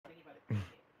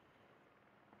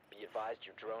advised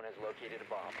your drone has located a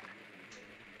bomb.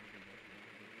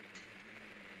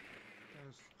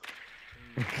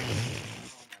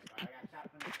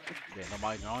 Yeah,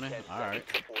 nobody on it? Alright.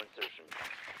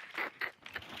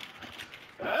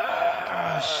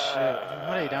 Ah, shit.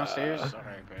 What are they downstairs?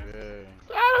 Alright, man.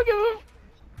 I don't give a.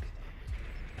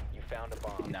 You found a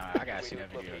bomb. Nah, I gotta see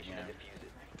that video again.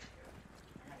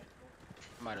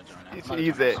 I might have joined that.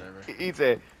 He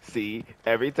said, see,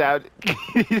 every time.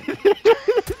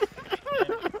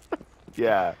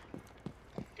 Yeah.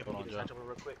 Hold on, Joe.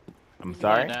 Real quick. I'm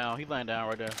sorry? He's laying down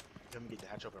right there. Let me get the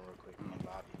hatch open real quick in the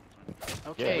lobby.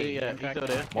 Okay, yeah, he's still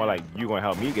there. More like you gonna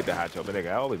help me get the hot chocolate.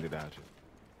 Nigga, I always get the hot chocolate.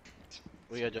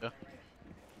 Where you at, Joe?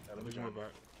 Let me Move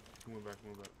back. Move back.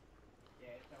 Move back.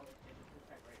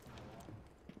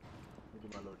 Let me do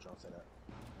my little drone setup.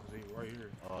 Cause he right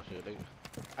here. Oh, shit.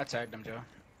 I tagged him, Joe.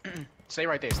 Stay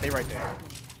right there. Stay right there.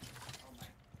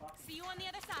 See you on the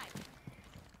other side.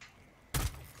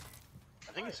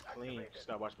 I think it's clean. Just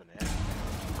gotta watch banana.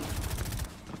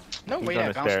 No He's way on that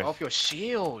the bounced stairs. off your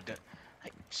shield.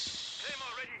 Like,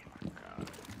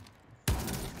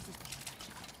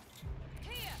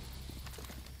 Here.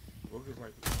 Look is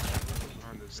like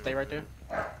behind this. stay right there.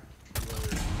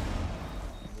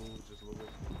 Move just a little bit.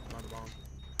 Behind the bomb.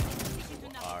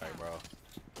 Alright, bro.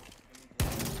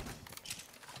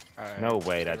 Alright. No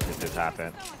way that just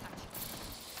happened.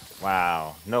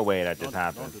 Wow. No way that just Don't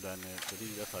happened. do that, Nick.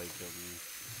 That's how you kill me.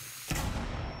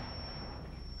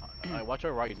 Alright, watch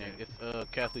your right, Nick. It's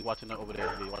Kathleen watching over there.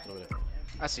 Watching over there.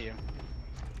 I see him.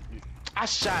 I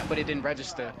shot, but it didn't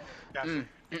register.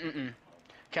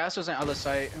 Castle's on the other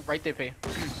side. Right there, P.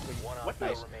 What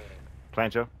Nice.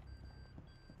 Plancho?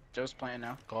 Joe's playing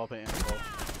now. Call Payne. Call.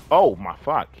 Oh my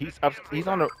fuck. He's up. He's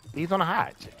on the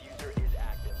hatch. Diffuser is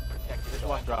active. Protected Just at all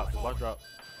watch drop. times. Watch drop.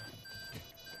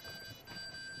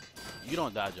 You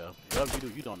don't die, Joe. Whatever you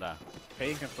do, you don't die.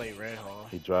 Payne can play Red Hall.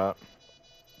 He dropped.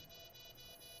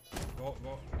 Go.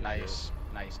 Nice.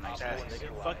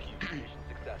 Fuck you. Mission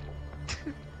successful.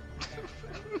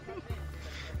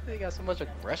 They got so much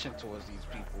aggression towards these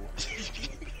people.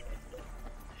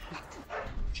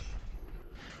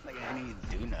 Like I need to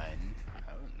do nothing.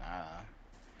 Oh nah.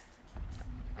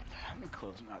 I'm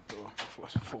closing my door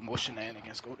before more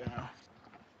shenanigans go down.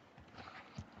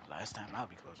 Last time I'll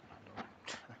be closing my door.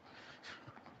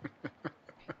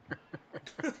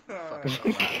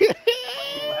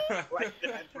 Like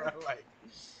that, bro. Like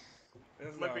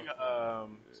That's flipping not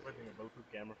flipping a bulletproof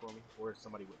camera for me, or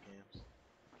somebody with cams.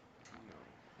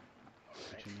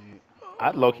 What you need?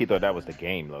 I low key thought that was the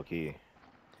game, low key.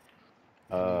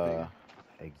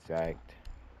 Exact.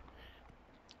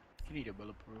 You need a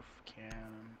bulletproof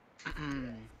cam.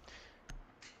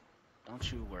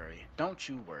 Don't you worry. Don't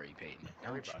you worry, Peyton.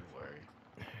 Don't you worry.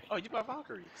 Oh, you got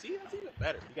Valkyrie. See, that's even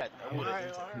better. You got double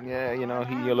the Yeah, you know,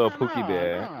 he your little Pookie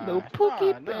bear. Little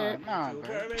Pookie bear. Nah,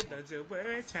 bro. Don't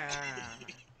worry, child.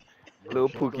 Little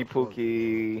Pookie.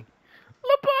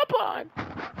 Little Papa.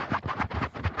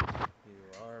 You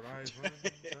are my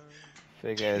sunshine.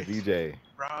 Fake ass DJ.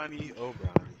 Bronny. Oh,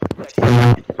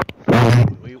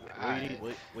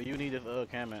 Where you need this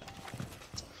cam at?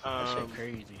 That Bronny. shit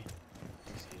crazy.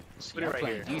 See, Put it I'm right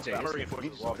playing here. DJ. I'm gonna reinforce the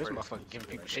wall This first. motherfucker giving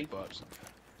people shape ups.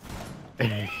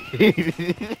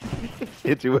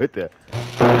 Hit you with that.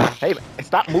 Hey,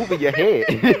 stop moving your head.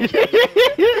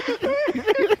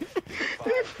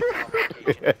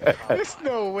 There's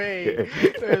no way.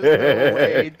 There's no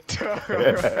way.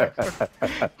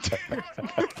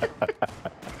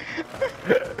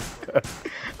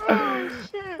 Oh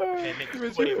shit.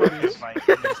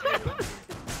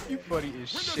 You funny as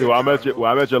shit. Dude, I'm at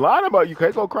your line about you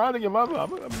can't go crying to your mother.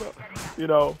 You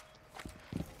know.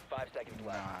 5 seconds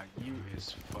left. Nah, you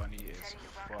is funny as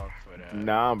fuck for that.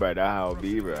 Nah, bro, that's how it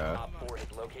be, bro. Op 4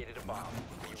 has located a bomb.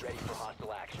 Be ready for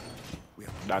hostile action.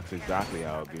 That's exactly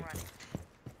how it be.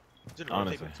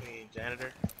 Honestly. Between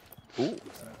janitor. Ooh.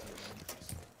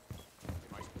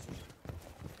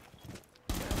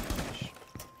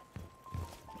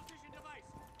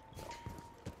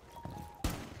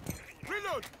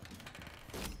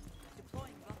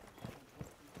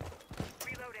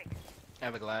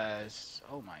 Everglass.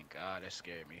 Oh my god, that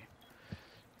scared me.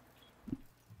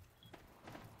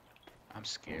 I'm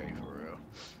scary for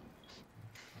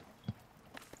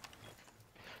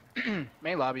real.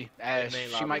 Main lobby. Ash. main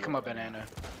She lobby, might come yeah. up banana.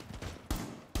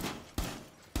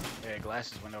 Yeah,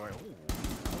 glasses went over. Ooh.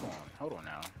 Hold on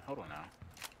now.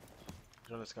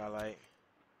 Join the skylight.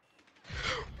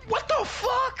 What the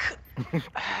fuck?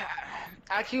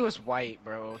 IQ is white,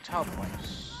 bro. Top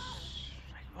points.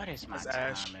 What is my That's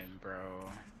Ash. timing, bro?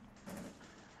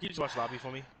 Can you just watch lobby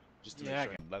for me? Just to Yeah, I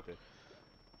make sure. can.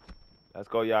 Let's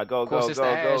go, y'all. Go, Of course go, it's go,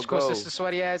 the go, Ash. Of course go. it's the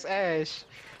sweaty ass Ash.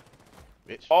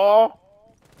 Bitch. Oh.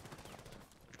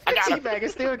 I The got it. teabag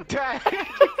is still dying.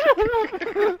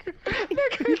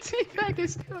 Nigga, teabag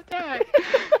is still dying.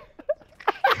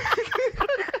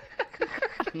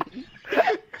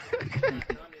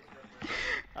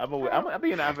 I'm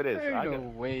being out for this. Ain't no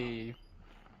way.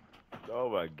 Oh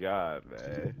my god,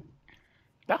 man.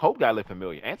 That Hope guy look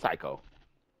familiar. And Psycho.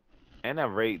 And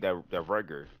that that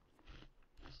Rugger.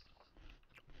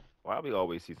 Why we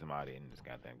always see somebody in this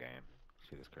goddamn game?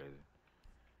 Shit is crazy.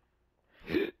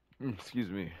 Excuse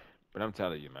me. But I'm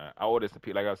telling you, man. I ordered some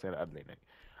pizza. Like I was saying the other day, Nick.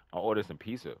 I ordered some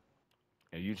pizza.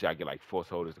 And usually I get like 4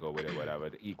 sodas to go with it, whatever,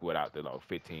 to equal out to like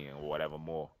 15 or whatever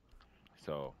more.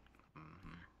 So,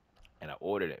 and I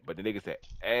ordered it. But the nigga said,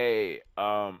 hey, you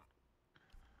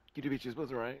the bitches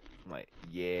was right? I'm like,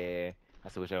 yeah. I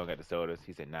said, which I don't got the sodas?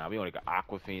 He said, nah, we only got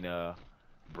Aquafina,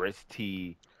 Brisk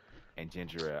Tea, and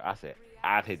ginger ale. I said,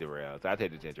 I'll take the rails. I'll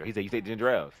take the ginger ale. He said, you take ginger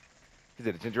ales? He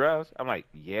said, the ginger ales? I'm like,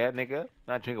 yeah, nigga.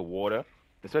 Not drinking water.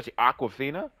 Especially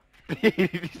Aquafina.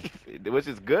 Which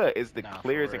is good. It's the Nah, for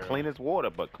clearest and real. cleanest water.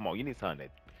 But come on, you need something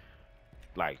that,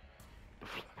 like,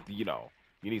 you know,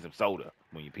 you need some soda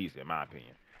when you pizza, in my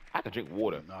opinion. I can drink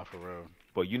water, Nah, for real.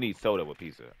 but you need soda with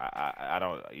pizza. I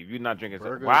don't. If you're not drinking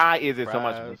soda, Burgers, why is it so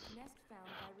much? fries,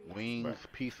 wings,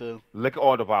 pizza. Look at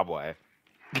all the bubble, eh?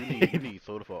 You need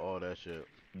soda for all that shit.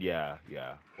 Yeah,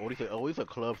 yeah, Always a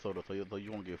club soda, so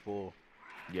you won't get full.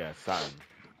 yeah, something.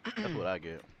 That's what I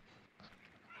get.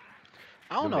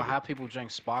 I don't Them know niggas- how people drink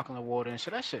sparkling water and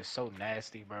shit. That shit's so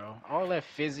nasty, bro. All that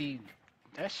fizzy,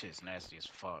 that shit's nasty as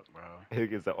fuck, bro. Who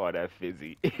gets all that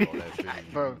fizzy? All that fizzy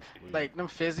Bro, juice. like them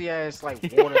fizzy ass like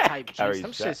water type drinks. Harry,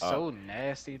 Them shut shit's up. so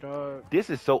nasty, dog. This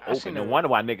is so I open. seen No a- wonder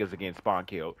why niggas are getting spawn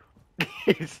killed. You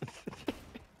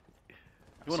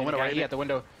want See to win the guy, right he here? at the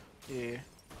window. Yeah.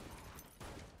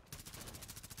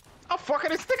 I'm fucking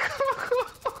this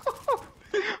nigga.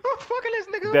 I'm fucking this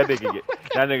nigga.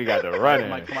 that nigga got the running.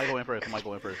 Somebody go in first. Somebody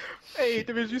go in first. Hey,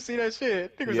 the bitch, you see that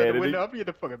shit? Niggas Yeah, at the the window. nigga- I'm getting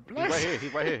the fucking He's blast. right here.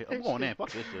 He's right here. I'm going in.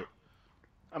 Fuck this shit.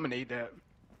 I'm gonna need that.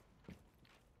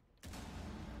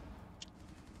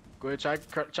 Go ahead, try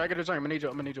get a drink. I'm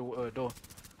gonna need your door.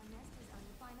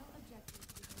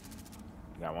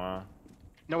 Got one.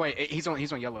 No wait, he's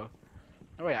on yellow.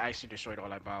 No wait, I actually destroyed all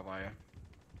that barbed wire.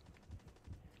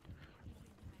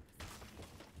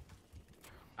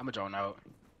 I'ma drone out.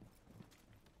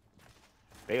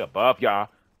 They above y'all.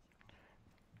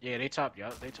 Yeah, they top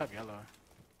yellow.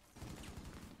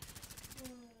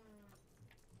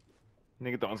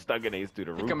 Nigga throwing stuck grenades through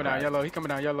the roof. He coming down man. yellow. He coming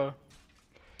down yellow.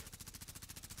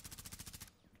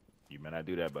 You may not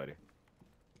do that, buddy.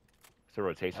 It's a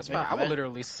rotation. That's thing. fine. I would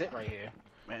literally sit right here.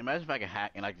 Man, imagine if I could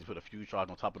hack and I just put a fuse charge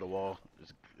on top of the wall.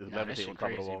 Just Nah, that levitate shit on top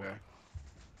of crazy, the wall. bro.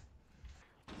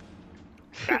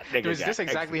 That nigga This got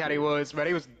exactly how they executed. was, bro.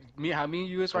 They was how me and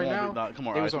you is right now. Come on, they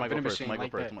alright, was on somebody go vending first. machine Somebody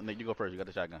like go first. that. Nick, you go first. You got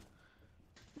the shotgun.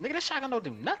 Nigga, that shotgun don't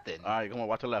do nothing. Alright, come on,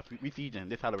 watch the left. We sieging.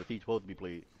 This is how the siege supposed to be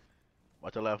played.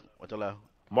 Watch the left. Watch the left.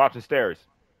 I'm watching stairs.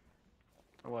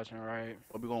 I'm watching right.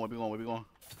 Where we going? Where we going? Where we going?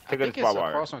 I Take it think to it's spot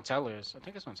wire. across on tellers. I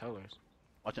think it's on tellers.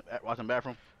 Watching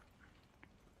bathroom.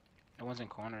 That one's in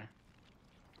corner.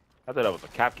 I thought that was a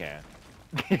cap can.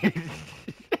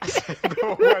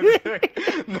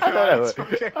 No, I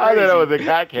thought that was a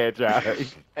cap can, child.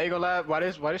 Ain't gonna lie, why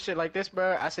this shit like this,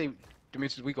 bro? I say,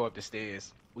 Demetrius, we go up the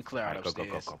stairs. We clear out Alright, go, go,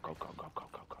 upstairs. go, go, go, go, go,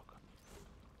 go, go, go.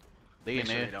 They Make in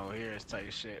sure there. they don't hear us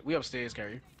type shit. We upstairs,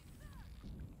 Curry.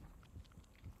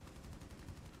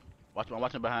 I'm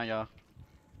watching behind y'all.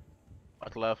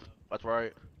 Watch left. Watch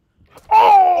right.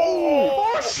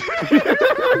 Oh! Oh shit! I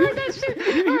heard that shit. I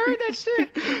heard that shit.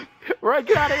 Right,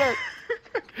 get out of here.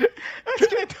 Let's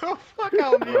get the fuck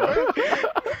out of me, bro.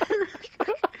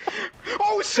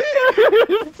 Oh shit!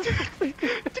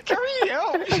 Curry,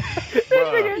 help!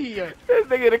 Bruh. This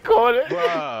nigga in the corner.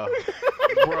 Bruh.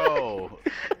 Bro.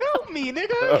 Help me,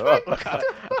 nigga!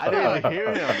 I didn't even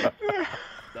hear him.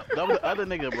 That was the other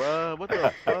nigga, bruh. What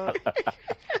the fuck?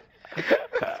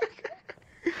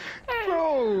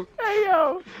 Bro, Hey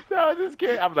yo, no, I was just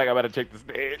kidding. I was like, I better check the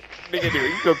stairs. Nigga, dude,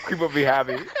 you gonna creep up behind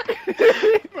me.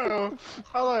 bro,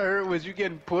 all I heard was you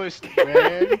getting pushed,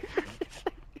 man.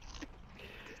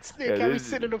 This nigga Yeah, got me this is-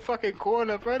 sitting in the fucking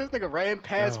corner, bro. This nigga ran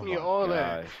past me and all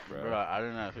that. Bro. Bro, I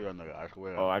did not see that nigga. I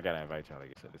swear. Oh, I gotta invite y'all to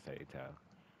get to the same time.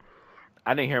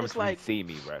 I didn't hear him It's like- see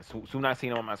me, bro. Soon I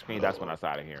seen him on my screen, that's when I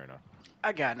started hearing him.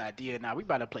 I got an idea now. We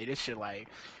about to play this shit like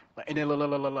and then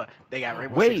look. They got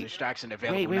Rainbow Wait. Six Extraction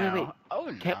available Wait. now.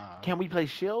 Oh, Can we play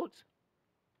Shields?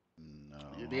 No.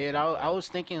 Yeah, I was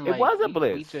thinking It like was a we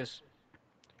blitz. just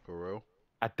For real?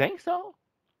 I think so.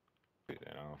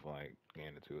 And I don't feel like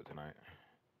getting into it tonight.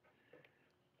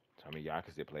 So, I mean, y'all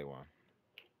can still play one.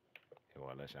 Well,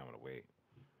 unless y'all want to wait.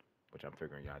 Which I'm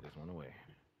figuring y'all just want to wait.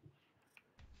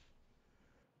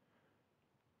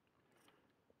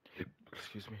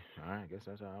 Excuse me. Alright, I guess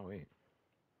that's how I'll wait.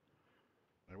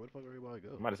 Like, where the fuck everybody go?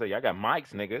 I'm about to say, y'all got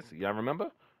mics, niggas. Y'all remember?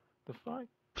 The fuck?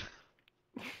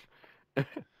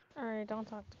 Alright, don't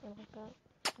talk to me like that.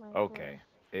 Like, Okay.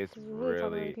 It's 'cause you really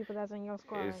talking to really, people that's in your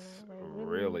squad right it's now. Like,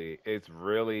 it's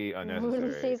really really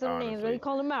unnecessary. say some names. Really Honestly.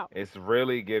 call them out. It's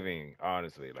really giving,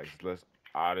 honestly. Like, let's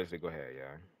honestly go ahead,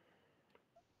 yeah.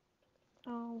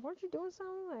 Weren't you doing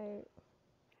something? Like,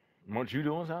 Weren't you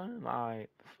doing something? Like,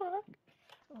 the fuck?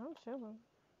 I'm chilling.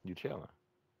 You chilling.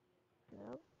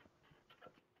 Yep.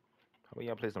 How about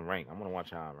y'all play some rank? I want to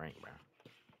watch y'all rank, bro.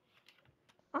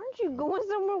 Aren't you going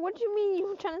somewhere? What you mean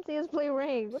you trying to see us play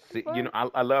rank? What the See, fuck? you know,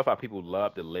 I love how people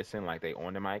love to listen like they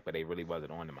on the mic, but they really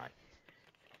wasn't on the mic.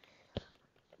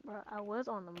 Bro, I was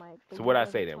on the mic. But So you what I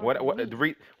wasn't say then? talking What to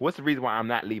me. what's the reason why I'm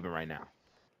not leaving right now?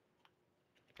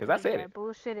 Because I said that it.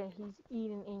 bullshit and he's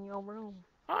eating in your room.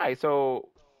 All right, so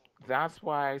that's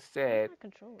why I said Not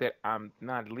control. that I'm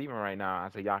not leaving right now. I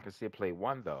said y'all can still play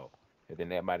one though, and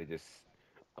then everybody just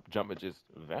jump and just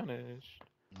vanish.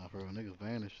 Nah, for real, niggas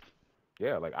vanished.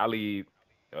 Yeah, like I leave.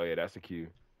 Oh yeah, that's the cue.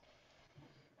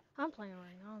 I'm playing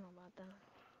right now. I don't know about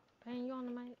that. Paying you on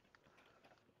the mic?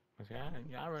 I said,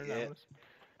 y'all already Yeah. know.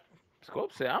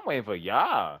 Scope said I'm waiting for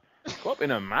y'all. Scope in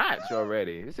a match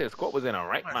already. He said Scope was in a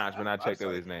rank match when I checked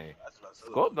out his name.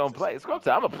 Scope don't play. Scope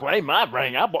said I'm gonna play my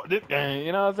rank. I bought this game.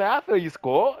 You know what I'm saying? I feel you,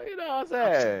 Scope. You know what I'm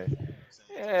saying?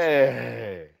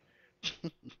 Yeah.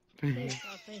 Please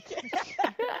stop saying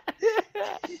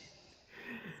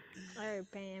I already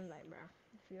pay him like, bro.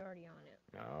 If you're already on it.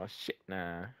 Oh shit,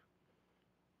 nah.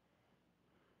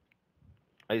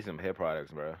 I need some hair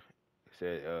products, bro. He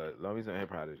said, love me some hair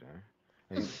products, man.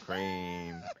 I need some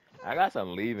cream. I got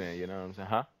some leaving. You know what I'm saying?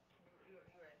 Huh?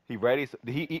 He ready? So,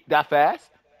 did he eat that fast?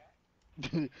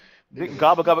 Nigga Didn't just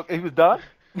gobble gobble. He was done.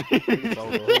 nigga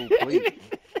swallowed the whole plate.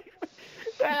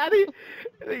 I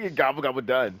think he gobble gobble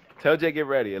done. Tell Jay get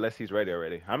ready unless he's ready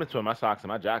already. I'm just putting my socks and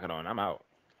my jacket on. I'm out.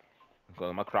 I'm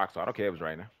going my Crocs on. I don't care if it's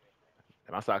raining.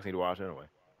 And my socks need to wash anyway.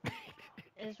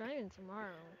 It's raining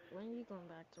tomorrow. When are you going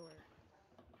back to work?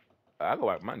 I go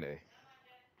out Monday.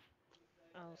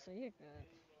 Oh, so you're good.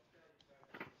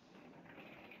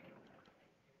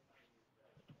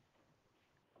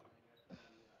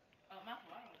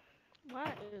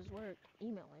 Why is work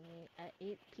emailing me at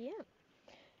 8 p.m.?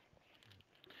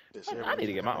 I need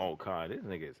to get my own car. This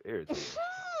nigga is irritating.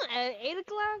 At 8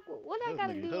 o'clock? What I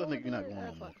gotta do? Tell this over nigga you're not there? going no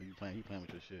That's more. what- Cause he playing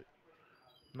with your shit.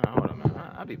 No, hold on,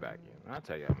 man. I'll be back. I'll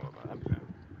tell you more about it. I'll be back.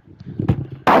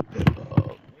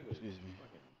 Niggas Excuse me.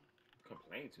 fucking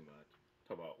complain too much.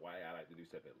 Talk about why I like to do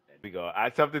stuff. We go.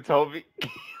 Something told me.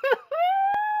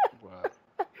 What?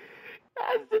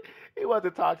 He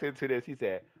wasn't talking to this. He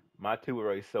said, my two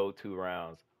already sold 2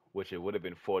 rounds, which it would have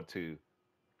been 4-2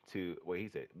 to, well, he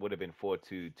said, would have been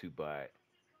 4-2 to buy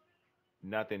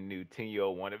nothing new.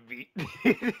 10-year-old wanna beat.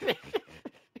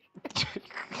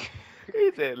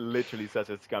 He said, literally such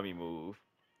a scummy move.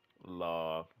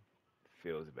 Law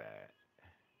feels bad.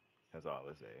 That's all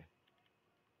I say.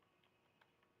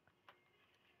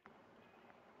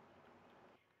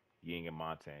 Ying and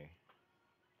Monte.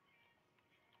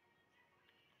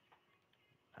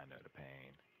 I know the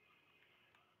pain.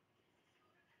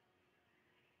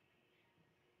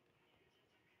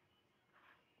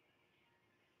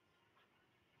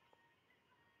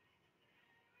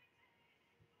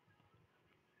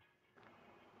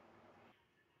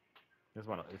 It's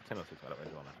 10:06 by the way.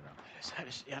 It's all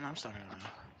right Yeah, no, I'm starting to know.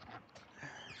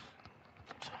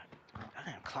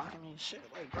 Damn, clocking me and shit.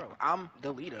 Like, bro, I'm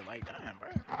the leader. Like, damn, bro.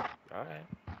 now. All right.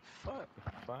 Fuck.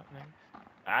 Fuck, nigga.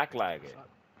 Act like it. Fuck.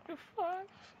 The fuck?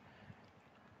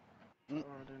 Oh,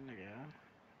 that nigga,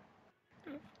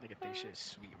 huh? Nigga think shit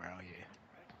sweet around here.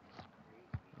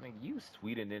 Nigga, you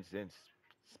sweeter than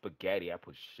spaghetti. I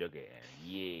put sugar in.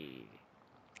 Yeah.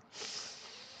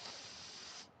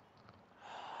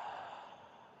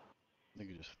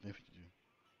 Nigga just sniffed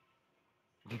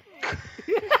you.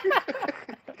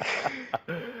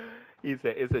 He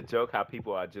said it's a joke how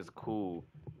people are just cool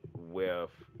with.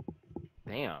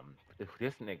 Damn, if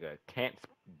this nigga can't.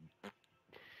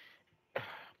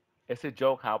 It's a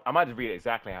joke how I might just read it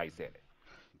exactly how he said it.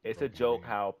 It's a Broken joke ring.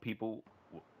 how people.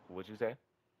 What'd you say?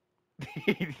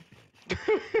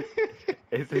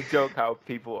 It's a joke how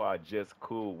people are just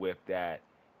cool with that.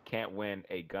 Can't win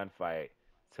a gunfight,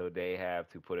 so they have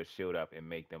to put a shield up and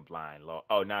make them blind.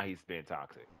 Oh, now he's being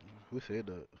toxic. Who said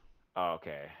that? Oh,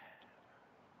 okay.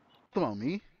 Come on,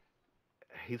 me.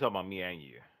 He's talking about me and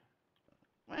you.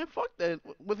 Man, fuck that.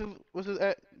 What's his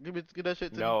at? Give that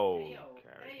shit to me. No,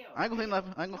 Carrie. I ain't gonna say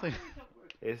nothing. I ain't gonna say.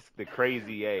 It's the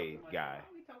crazy A guy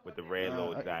with the red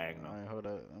little diagonal. Alright, hold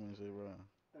up. Let me see, bro.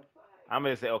 I'm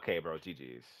gonna say, okay, bro,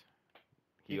 GG's.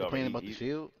 He complaining about the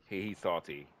shield. He's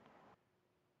salty.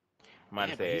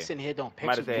 Yeah, but he's sitting here doing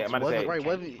might pictures. say- of might pictures. say- Right,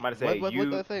 what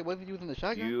did I say? What if you using the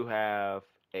shotgun? You have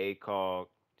a called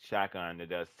shotgun that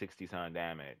does 60 ton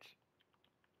damage.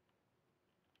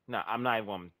 No, I'm not even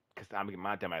going because I'm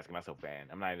my dumb ass get myself banned.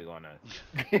 I'm not even gonna.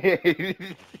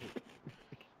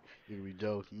 You can be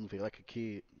Joe. You can feel like a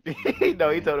kid. No,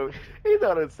 he told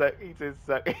him suck. He said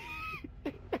suck.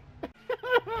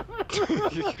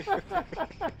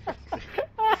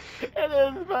 And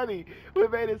it was funny.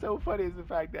 What made it so funny is the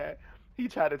fact that he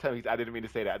tried to tell me, I didn't mean to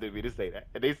say that. I didn't mean to say that.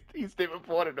 And he still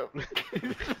reported him.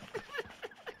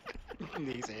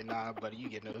 He said, nah, buddy, you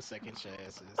get no second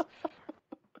chances.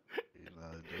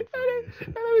 And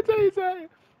let me tell you something.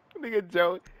 Nigga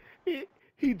Joe,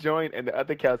 he joined and the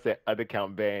other account said other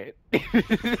account banned.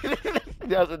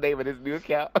 That was the name of his new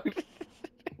account.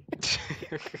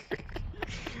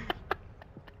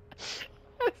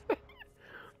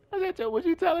 I said, Joe, what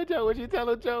you telling Joe? What you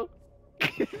telling Joe?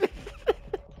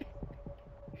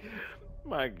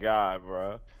 My God,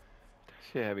 bro.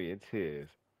 Shit had me in tears.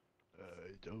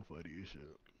 Joe funny as shit.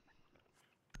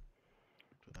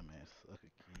 That man suck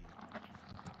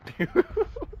a kid.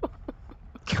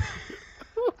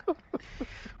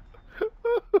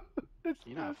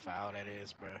 You know how foul that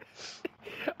is, bro.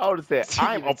 I would have said,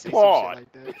 I'm You say some shit appalled.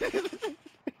 like that.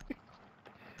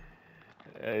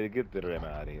 Hey, get the rim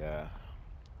out of here.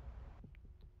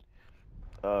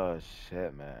 Oh,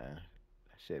 shit, man.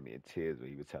 That shit had me in tears when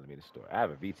he was telling me the story. I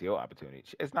have a VTO opportunity.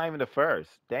 It's not even the first.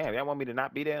 Damn, y'all want me to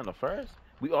not be there on the first?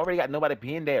 We already got nobody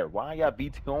being there. Why y'all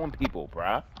VTOing people,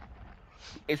 bruh?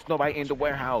 It's nobody in the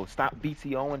warehouse. Stop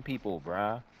VTOing people,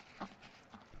 bruh.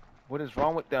 What is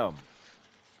wrong with them?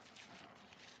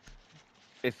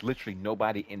 It's literally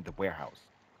nobody in the warehouse.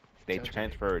 They Tell Jay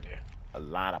transferred there. a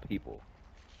lot of people.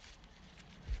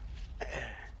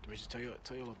 Demetrius, tell your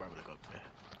little brother to go up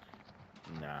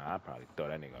there. Nah, I probably throw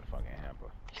that nigga on the fucking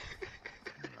hamper.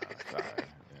 Nah, sorry.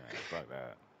 Yeah, fuck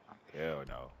that. Hell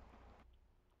no.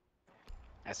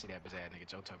 I see that bitch ass nigga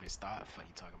Joe told me to stop. Fuck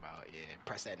you talking about? Yeah,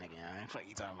 press that nigga. I ain't fuck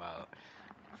you talking about.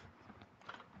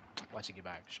 Watch it get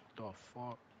back. Shut the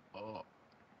fuck up.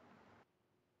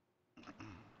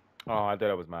 Oh, I thought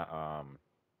that was my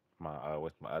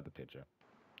what's my other picture?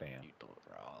 Damn. You threw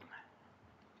it wrong.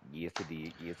 Yes it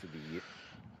did. Yes it did.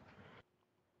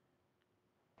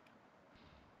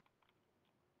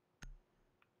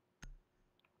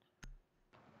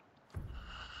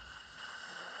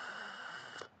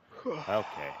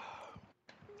 Okay.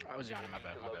 I was yawning, my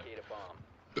bad, my bad. Locate a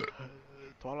bomb.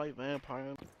 Twilight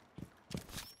Vampire.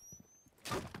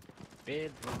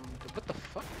 Bedroom. What the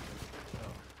fuck?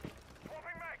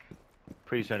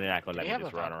 Pretty sure they're not gonna let They me have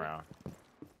just a run Valkyrie? around.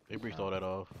 They breached all that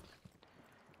off.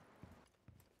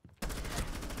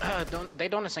 They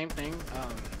doing the same thing.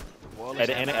 Wall At is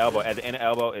the end of having- elbow. At the end of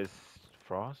elbow is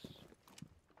Frost.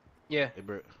 Yeah, They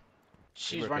break.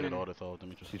 she's running. all this off.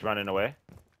 Demetrius. She's running away.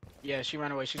 Yeah, she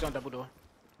ran away. She's on double door.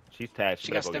 She's tagged.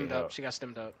 She got better go get stemmed help. up. She got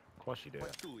stemmed up. Of course she did.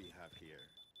 What do we have here?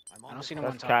 I'm I on don't the see no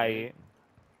one That's top. Kai.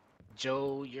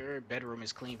 Joe, your bedroom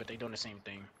is clean, but they doing the same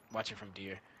thing. Watching from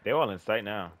deer. They're all in sight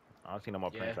now. I don't see no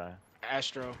more Yeah. prints.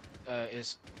 Astro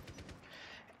is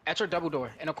at your double door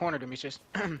in a corner, Demetrius.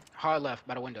 Hard left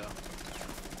by the window.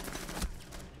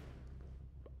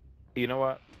 You know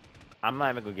what? I'm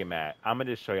not even gonna get mad. I'm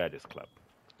gonna just show y'all this clip.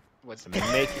 What's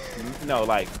Make it, no,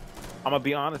 like, I'm gonna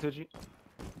be honest with you.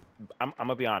 I'm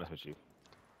gonna be honest with you.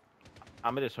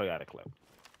 I'm gonna just show y'all the clip.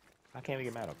 I can't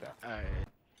even get mad at that. Alright.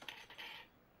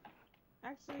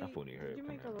 Actually, That fool need did hurt. you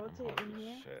make a Oh, rotate in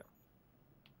here? shit.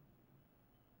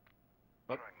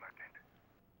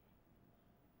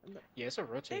 Yeah, it's a They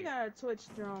rotate. got a Twitch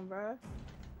drone, bro.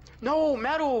 No,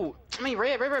 metal! I mean,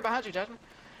 red behind you, Jasmine.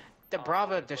 The Op Brava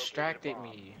four has located a distracted bomb.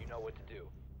 me. You know what to do.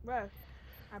 Bruh,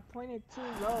 I pointed too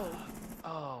low.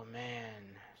 Oh, man.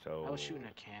 So, I was shooting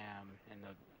a cam, and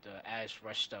the Ash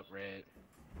rushed up red.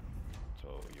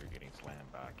 so you're getting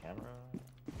slammed by a camera?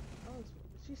 Oh,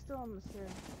 she's still on the stair.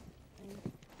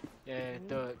 Yeah,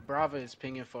 the Brava is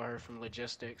pinging for her from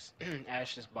logistics.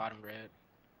 Ash is bottom red.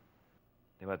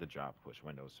 They about to drop push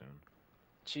windows soon.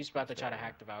 She's about to try to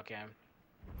hack the Valcam.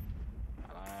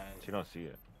 She don't see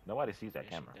it. Nobody sees that Yeah,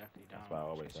 she camera. definitely That's don't. why I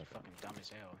always She's say that. fucking dumb as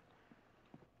hell.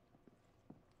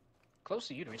 Close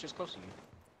to you, Demetrius, close to you.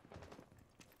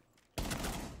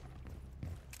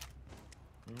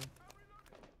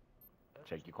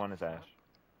 Check your corners, Ash.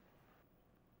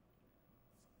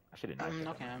 I should have knocked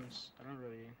No it. cams. I don't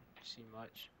really see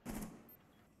much.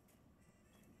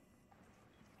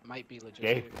 Might be Gabe,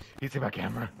 logistics. he's in my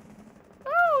camera.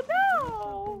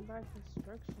 Something by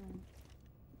construction.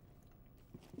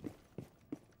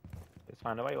 It's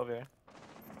fine. Nobody over here.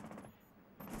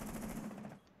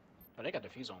 Oh, they got the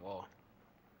fuse on wall.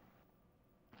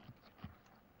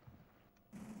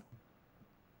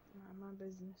 Not my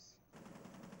business.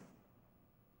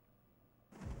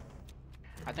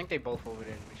 I think they both over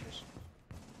there, Demetrius.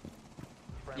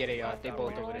 Yeah, they are. They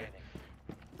both over there.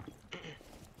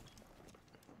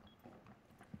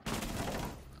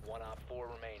 One op 4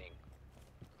 remaining.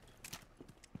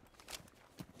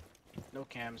 No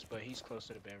cams, but he's close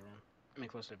to the bedroom. I mean,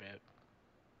 close to the bed.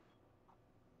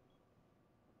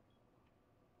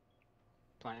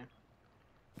 Playing.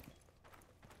 I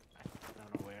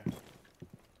don't know where.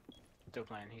 Still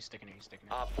playing. He's sticking it. He's sticking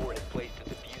it. Op 4 has placed a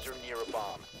diffuser near a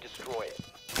bomb. Destroy it.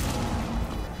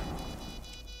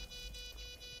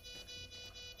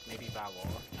 Maybe by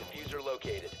wall. Diffuser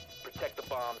located. Protect the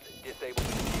bombs. Disable the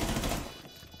diffuser.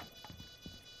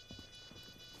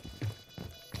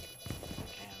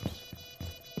 Cams.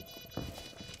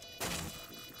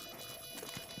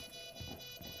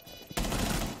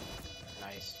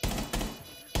 Nice.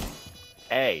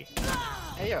 Hey.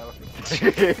 Hey yo.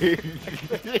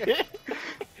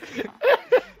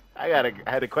 I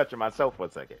had to question myself for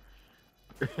a second.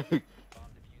 Bomb diffusing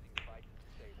device is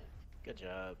disabled. Good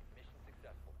job. Mission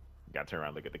successful. Gotta turn around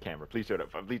and look at the camera. Please show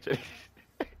up. Please show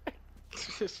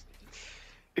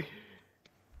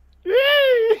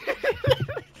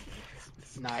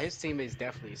Nah, his teammates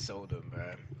definitely sold him,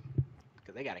 bro.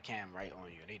 Cause they got a cam right on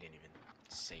you. They didn't even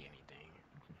say anything.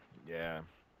 Yeah.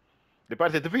 The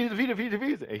part said, defeat, and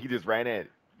he just ran in.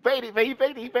 Fade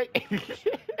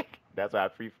it. That's why I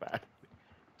free fire.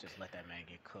 Just let that man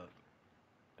get cooked.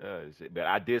 Shit. But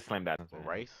I did slam that.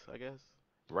 Rice, I guess.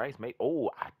 Rice made.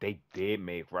 They did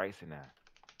make rice in that.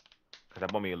 Cause I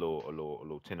bought me a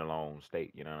little tenderloin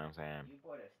steak. You know what I'm saying? You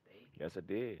bought a steak? Yes, I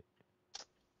did.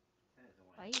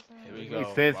 Why you saying Here we that?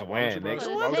 go. Since Why when, would you nigga?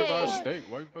 buy- Why would you buy a steak?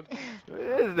 Why you put? This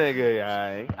nigga,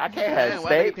 I can't have Damn, why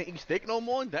steak. niggas can't eat steak no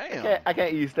more? Damn. I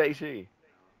can't eat steak. She.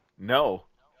 No.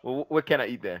 Well, what can I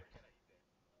eat then?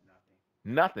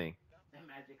 Nothing.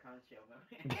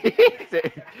 He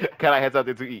said, can I have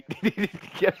something to eat?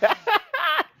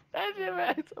 That shit,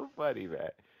 man, it's so funny, man.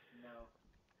 No.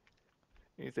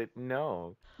 He said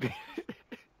no.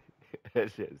 That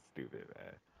shit's stupid,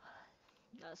 man.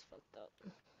 That's fucked up.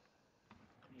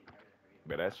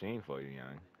 But that's shame for you,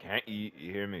 young. Can't eat.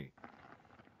 You hear me?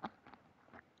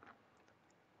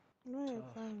 What are you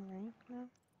playing right now?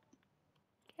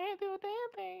 Can't do a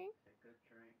damn thing.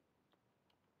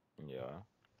 Yeah.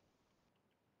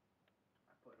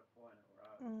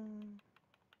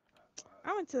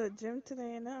 I went to the gym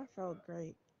today and I felt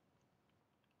great.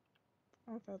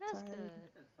 I felt That's tired.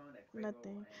 good.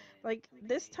 Nothing. Like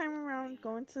this time around,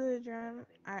 going to the gym,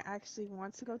 I actually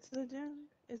want to go to the gym.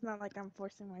 It's not like I'm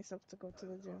forcing myself to go to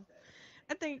the gym.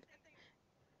 I think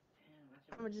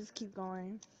I'm gonna just keep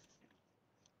going.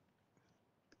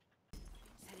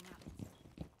 Setting up.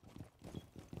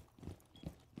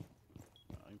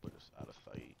 You put this out of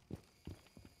sight.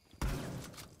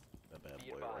 That bad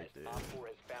Be boy right advised, there. Op 4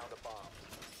 has found a bomb.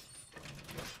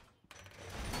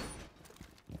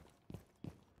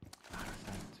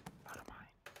 Out of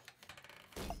mind.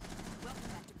 Welcome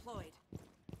back deployed.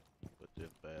 Put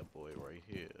this bad boy right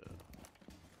here.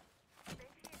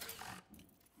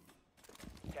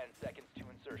 10 seconds to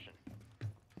insertion.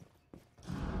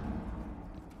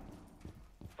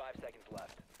 5 seconds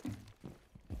left.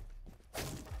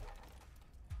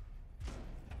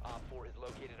 Op 4 has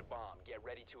located a bomb. Get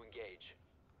ready to engage.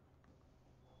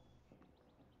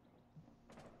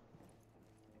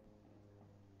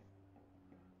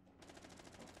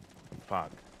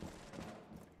 Fuck.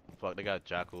 Fuck, they got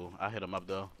Jackal. I hit him up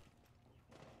though.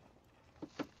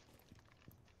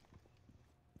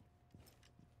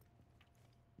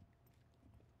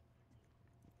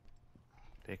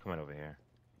 They coming over here.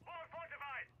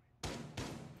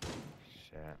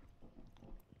 Shit.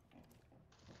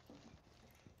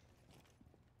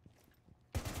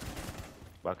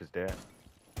 Buck is dead.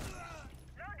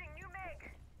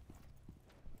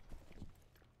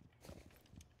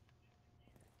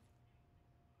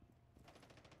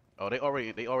 Oh, they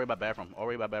already by bathroom.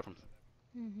 Already by bathroom.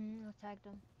 Mm-hmm. I tagged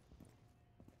him.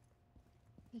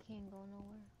 He can't go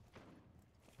nowhere.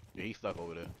 Yeah, he's stuck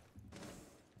over there.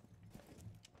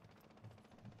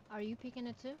 Are you peeking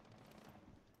it too?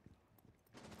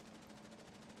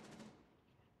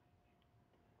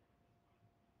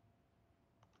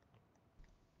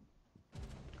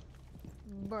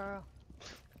 Bruh.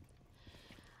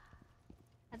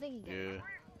 think he got Yeah. it,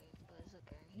 but it's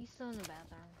okay. He's still in the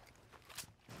bathroom.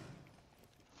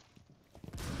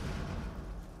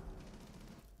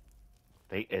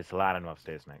 It's a lot of them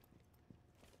upstairs, Nick.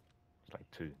 It's like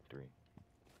 2, 3.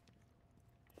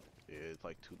 Yeah, it's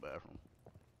like 2 bathrooms.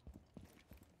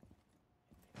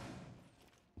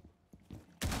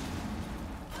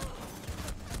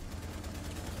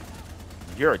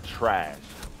 You're trash.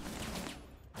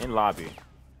 In lobby.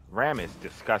 Ram is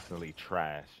disgustingly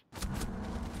trash.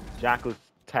 Jackal's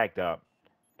tagged up.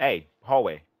 Hey,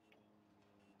 hallway.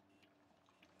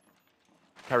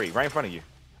 Curry, right in front of you.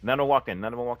 None of them walked in.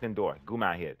 None of them walked in door.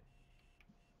 Guma hit.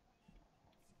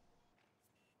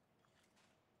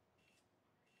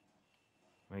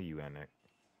 Where you at, Nick?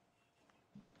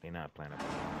 They not playing up.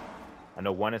 I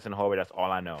know one is in the hallway. That's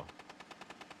all I know.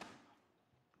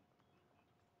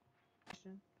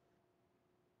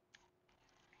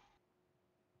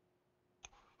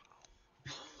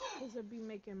 This would be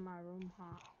making my room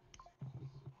hot.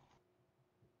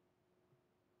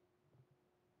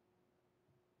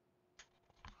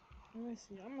 Let me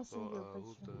see. I'm gonna So, send you a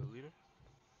who's picture. the leader?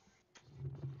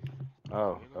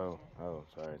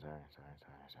 Sorry.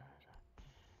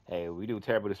 Hey, we do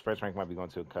terrible. This first rank might be going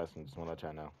to a custom. Just want to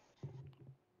let y'all know.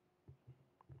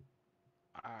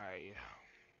 Aye.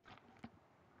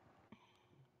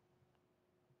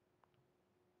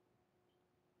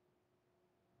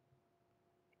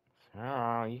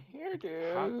 Oh, you hear,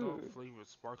 dude? Hot dog flavored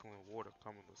sparkling water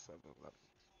coming to 7-Eleven.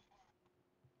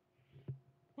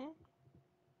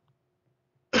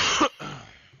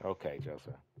 Okay,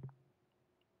 Joseph.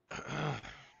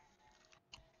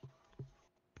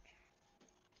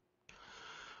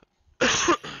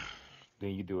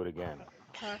 Then you do it again.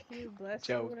 Coffee,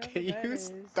 bless you, Joe, whatever can that you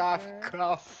is, stop bruh.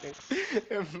 coughing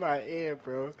in my ear,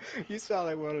 bro? You sound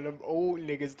like one of them old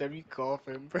niggas that be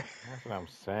coughing, bro. That's what I'm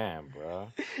saying, bro.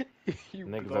 You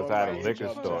Niggas blowing outside my a liquor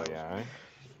eardrums store, out. yeah. Right?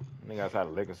 Niggas outside a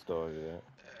liquor store, yeah.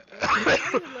 I'm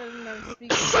just letting them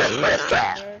speak.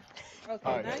 Bruh.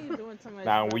 Okay, Alright. now you're doing too much.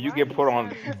 Now, bruh. when you Why get you put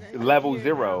on sliding his level ear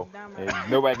 0, down my and back?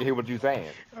 nobody can hear what you're saying.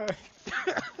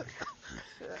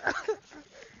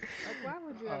 Like, why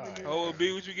would you ever do Oh, that?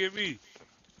 B, what you give me?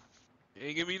 You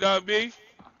ain't give me nothing, B?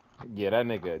 Yeah, that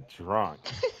nigga drunk.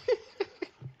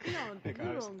 You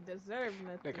Nigga, don't deserve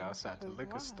nothing. Nigga outside the 'cause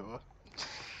liquor why? store.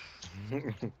 I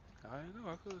didn't know.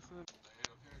 I could have said.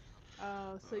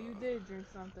 Oh, so you did drink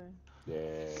something.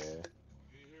 Yeah.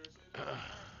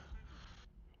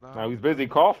 Nah, Now he's busy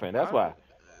coughing. That's why.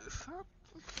 Stop.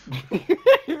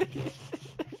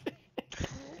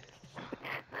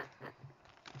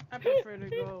 I prefer to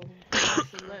go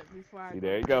select before I See, go.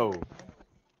 there you go.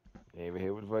 You ain't even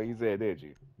hear what the fuck you said, did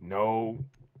you? No.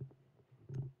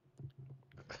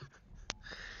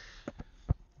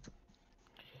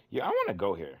 Yeah, I want to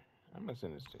go here. I'm gonna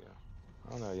send this to you.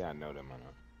 I don't know if y'all know them or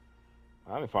not.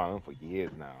 I've been following them for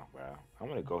years now, bro. I'm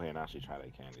gonna go here and actually try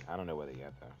that candy. I don't know where they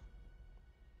got that.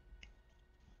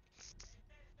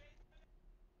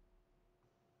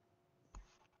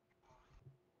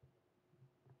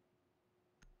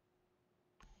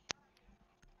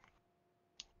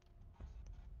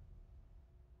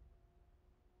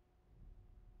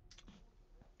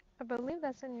 I believe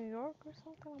that's in New York or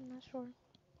something. I'm not sure.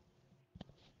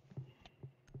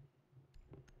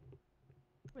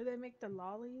 Where they make the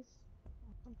lollies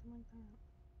or something like that.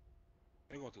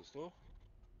 They going to the store?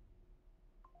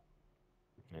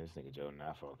 Man, this nigga Joe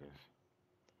not focused.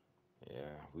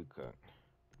 Yeah, we cooked.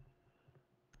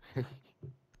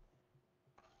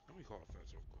 Let me call the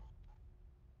fence real quick.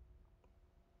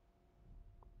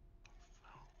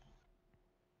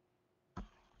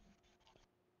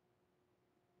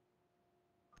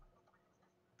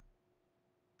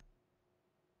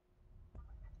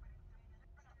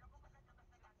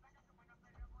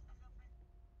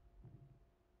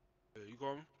 Yeah, you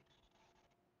call me?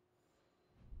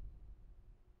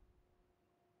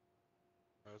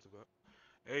 That's about.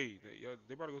 Hey,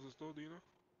 they about to go to the store, do you know?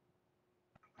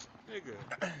 Nigga.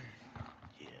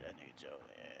 Yeah, that nigga Joe,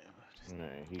 man. Just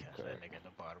Man, he catch cooked. that nigga at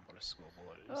the bottom of the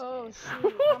scoreboard of this Oh game.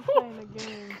 shoot, I'm playing a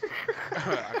game.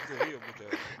 I still hear him with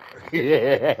that.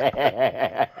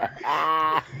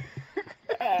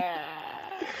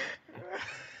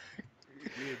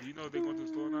 Yeah, do you know if they going to the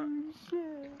store or not?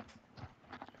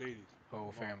 Ladies.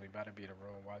 Whole family about to be in the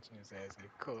room watching his ass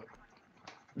get cooked.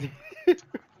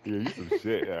 Yeah, you some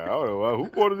shit. Yeah, I don't know who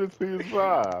ordered this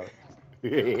PS5.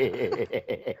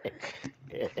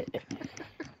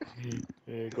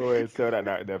 Yeah, go ahead and sell that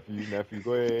out, nephew.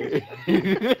 Go ahead.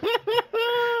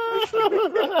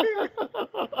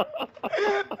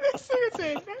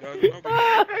 Y'all know me.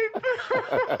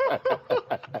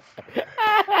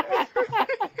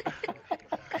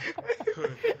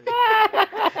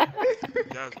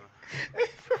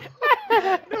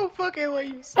 Jasmine. No fucking way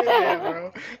you said that,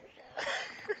 bro.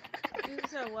 You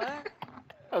said what?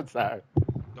 I'm sorry.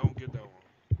 Don't get that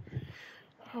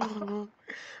one.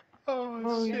 Oh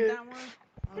Don't get shit. that one?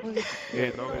 Okay. Yeah,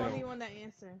 You're don't the get only that one that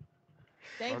answered.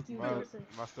 Thank you, one. Joseph.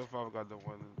 My stepfather got that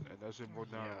one, and that shit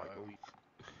broke down in like a week.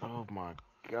 Oh my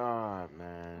god,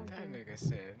 man. That Okay. nigga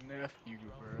said nephew,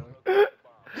 bro.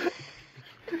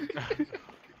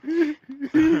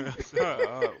 Shut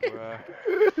up, bruh.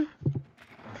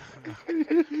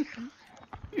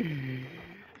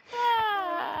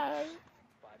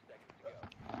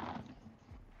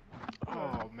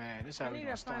 Oh man, this I how we need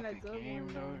gonna to find start a the good game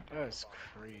one, though? though. That's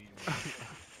crazy.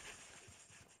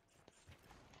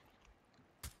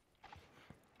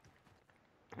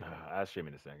 I'll stream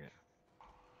in a second.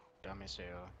 Dumb as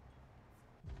hell.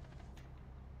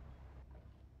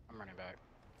 I'm running back.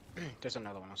 There's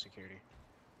another one on security.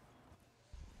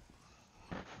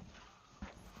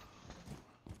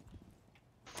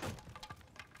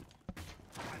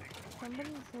 Somebody's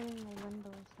hitting the window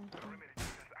or something.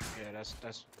 Yeah,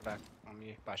 that's back on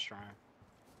me by Shrine.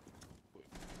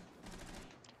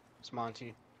 It's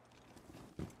Monty.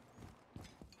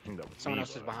 Someone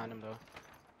else is behind him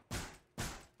though.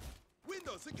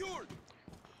 Window secured.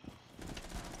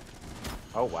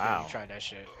 Oh Yeah, wow. you tried that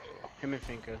shit. Him and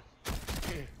Finka.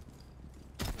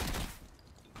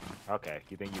 Okay,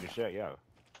 you think you the shit, yo?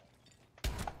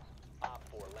 Op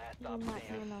 4, last You're stop not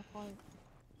standing. even a fight.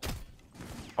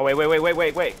 Oh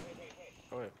wait.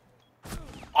 Go ahead.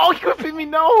 Oh, you beat me,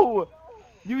 no!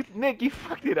 You, Nick, you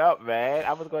fucked it up, man.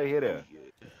 I was gonna hit her.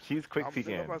 She's quick I'm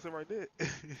peeking. about to say right there.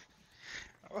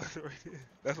 I was right there.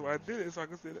 That's why I did it, so I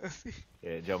could say that.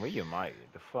 Yeah, Joe, me your mic.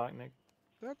 The fuck, Nick?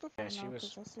 What the Yeah, fuck? she No, was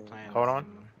 'cause I see playing. Hold on.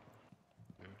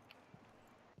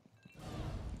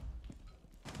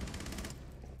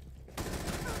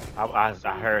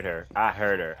 I heard her. I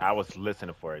heard her. I was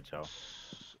listening for it, Joe.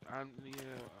 I had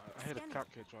a Scanning. cop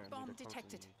catch on. Bomb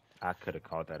detected. I could have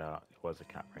called that out. It was a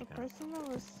cop The right there. person that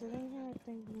was sitting here, I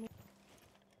think.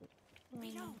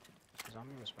 Reload.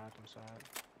 Zombie was bathroom side.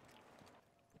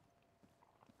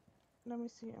 Let me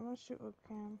see. I'm gonna shoot with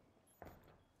Cam.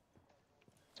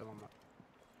 Tell him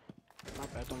my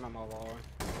bathroom on my wall.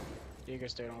 Jaeger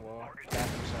stayed on wall.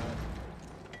 Bathroom side.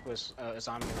 Was a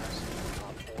zombie last.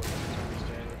 Zombie's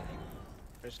dead.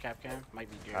 There's cap cam. Might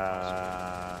be Jaeger.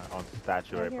 On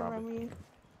statuary, Right here, probably. Remy.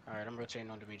 Alright, I'm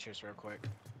rotating on Demetrius real quick.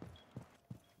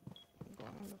 Going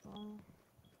on the phone.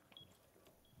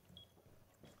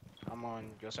 I'm on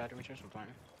your side, Demetrius. I'm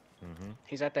planting. Mm-hmm.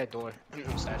 He's at that door.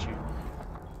 Statue.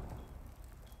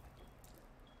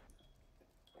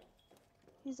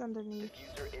 He's underneath.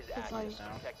 Diffuser is It's active. like-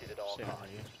 Down. Protected at all Stay costs. on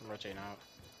you. I'm rotating out.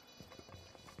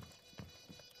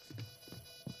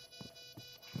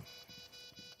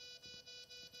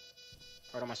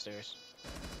 Right on my stairs.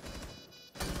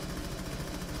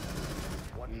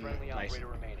 One friendly nice. operator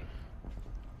remaining.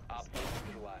 Op 4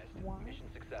 neutralized. Wow. Mission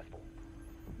successful.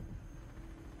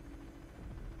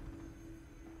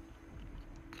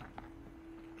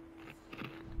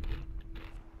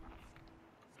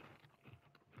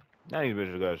 Now these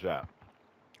bitches got a shot.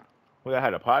 We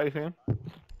had a party thing? Oh,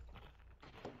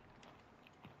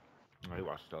 he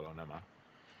watched Stella on that, man.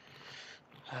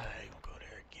 I ain't gonna go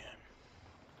there again.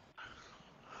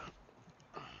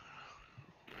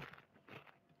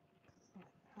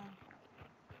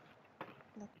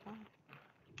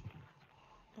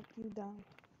 Look you down.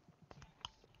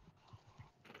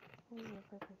 What is your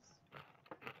purpose?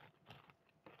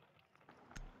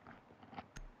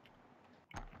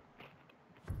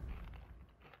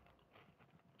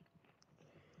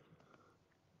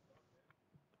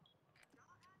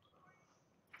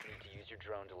 Need to use your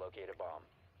drone to locate a bomb.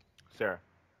 Sarah,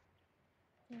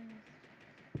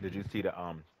 did you see the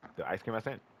ice cream I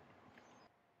sent?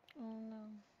 Oh no.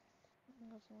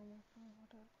 That's all my phone. Hold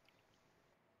up.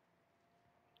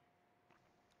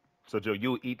 So Joe,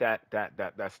 you eat that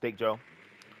steak, Joe,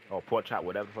 or pork chop,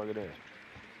 whatever the fuck it is.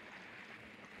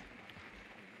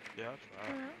 Yeah, I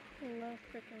tried. I love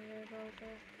freaking red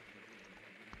velvet.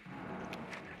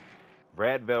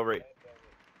 Red velvet,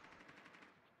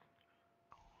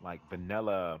 like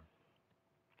vanilla.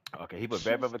 Okay, he put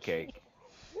red velvet cake.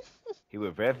 He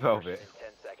put red velvet. In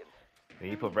 10 seconds. Then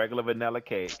he put regular vanilla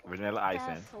cake, vanilla icing.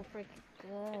 That's so freaking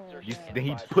good. You, Insertion then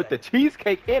he in 5 put the seconds.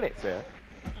 cheesecake in it, sir.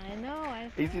 I know.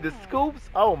 I You see the saw it. scoops?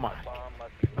 Oh my! Bomb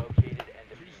must be located and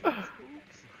defused.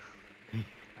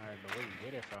 Alright, but where you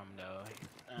get it from though?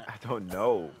 I don't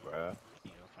know, bruh.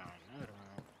 You found another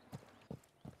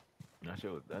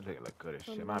one. That thing look good as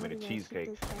So shit. now Mine made you a gonna shoot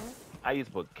cheesecake. this guy? I used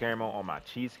to put caramel on my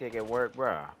cheesecake at work,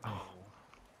 bruh. Oh,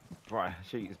 Right.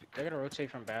 She's They're gonna rotate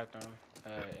from bathroom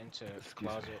into Excuse me.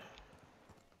 closet.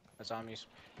 Zombies.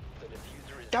 The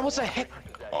diffuser is That was no a longer hit.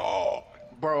 in possession. oh.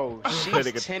 Bro, That she's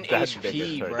nigga- 10 that HP,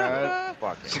 nigga turned bruh. into a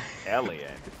Fucking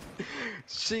alien.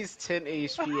 She's 10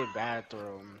 HP in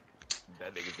bathroom.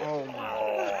 That nigga said, Oh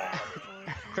my.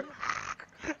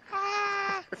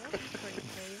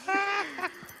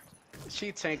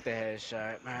 She tanked the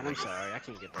headshot. Man, I'm sorry. I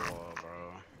can't get the wall,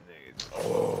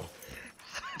 bro.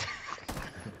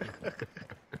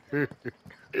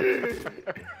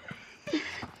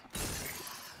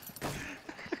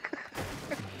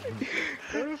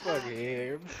 Go fucking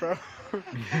here, bro.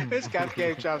 This guy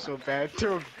game drops so bad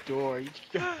through the door.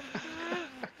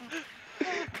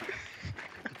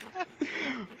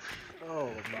 Oh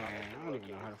man, I don't even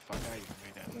know how the fuck I even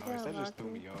made that noise. That just threw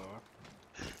me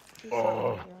off.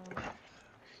 Oh.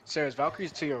 Sarah's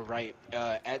Valkyrie's to your right,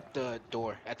 at the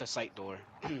door, at the site door,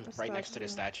 right next to the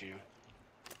statue.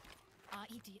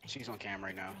 She's on cam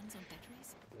right now.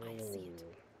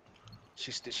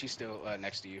 She's still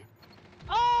next to you.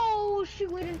 Oh, she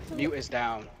went into. Mute is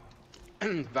down.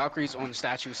 Valkyrie's on the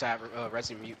statue side,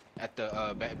 resting mute at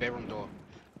the bedroom door.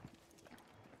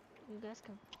 You guys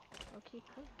can. Okay,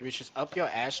 cool. Which is up your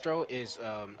Astro is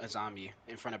a zombie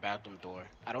in front of bathroom door.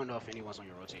 I don't know if anyone's on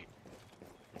your rotate.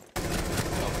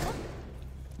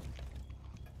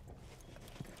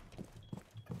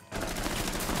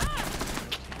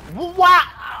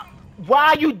 Why? Why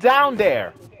are you down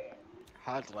there?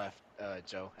 Hog left,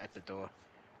 Joe, at the door.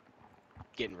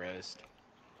 Getting rezzed.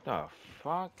 The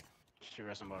fuck? She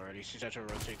rezzed him already. She's at your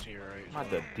rotate to your right. I'm about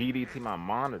to DDT my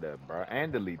monitor, bro,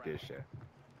 and delete this shit.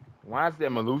 Why is there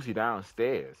Malusi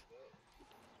downstairs?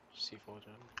 C4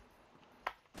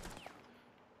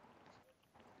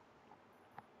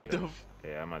 Joe.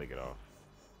 Yeah, I'm about to get off.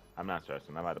 I'm not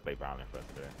stressing. I'm about to play Violent for us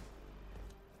today.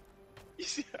 You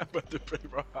see, I'm about to play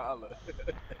Brawlhalla.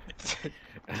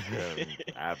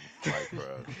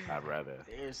 I'd rather.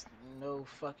 There's no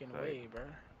fucking Like- way, bro.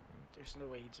 There's no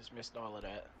way he just missed all of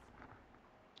that.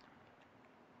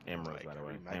 Emeralds, by the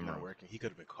way. Mic not Emeralds. working. He could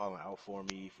have been calling out for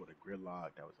me for the gridlock.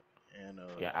 That was a piano.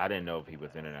 Yeah, I didn't know if he was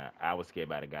in or not. I was scared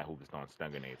by the guy who was throwing stun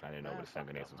grenades. I didn't know where the stun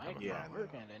grenades was coming Yeah, from. I know.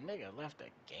 Working, the nigga left the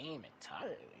game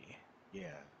entirely. Yeah.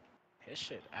 His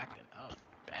shit acting up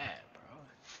bad, bro.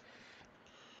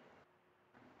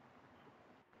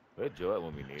 Where's Jordan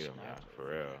when we need him, yeah, for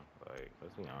real. Like,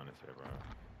 let's be honest here, bro.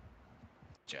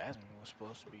 Jasmine was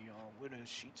supposed to be on with us.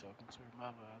 She talking to her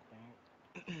mother, I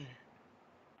think.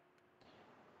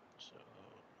 So,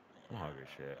 I'm hungry,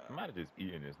 shit. I might have just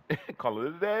eaten this. Call it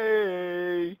a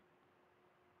day.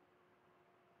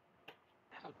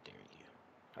 how dare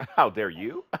you? How dare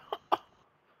you?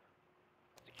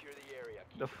 Secure the area.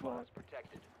 Keep The the bombs fuck?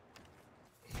 protected.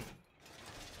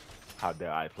 How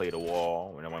dare I play the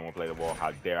wall when nobody want to play the wall?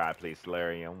 How dare I play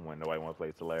Solarium when nobody want to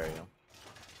play Solarium?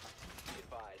 Be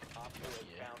advised, Op 4 has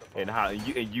Yeah. found a And bomb. how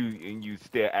you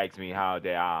still ask me how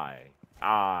dare I?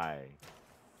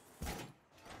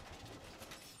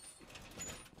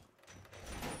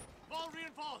 Ball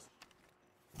reinforced.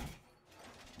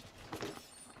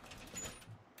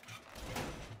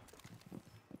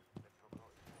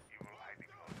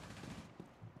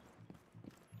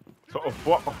 So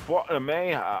fuck the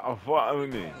man. Fuck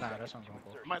me. Nah, that's not going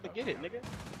for. I'm about to get it, nigga.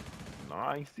 No,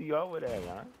 I ain't see you over there,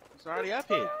 man. It's already up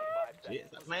here. Down to 5 Shit, seconds.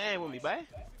 stop playing with me, boy.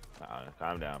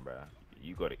 Calm down, bro.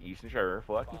 You go to Eastern Shore.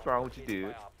 Fuck, what's wrong with you, Located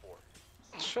dude? by Op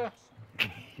 4. Sure.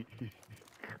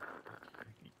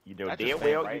 You know That's damn just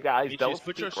fair, well right? you guys You don't just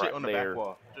put your speak shit right on the there. back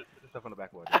wall. Put the stuff on the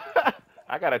back wall.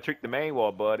 I gotta trick the main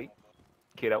wall, buddy.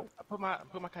 Kiddo. I put my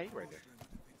kite right there.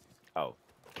 Oh,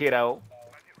 kiddo.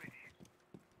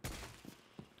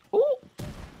 Ooh.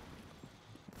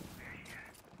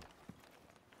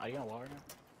 Are you on wall right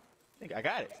now? Nigga, I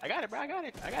got it, bro. I got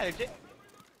it, Jit.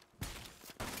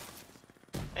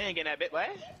 I ain't getting that bit, boy.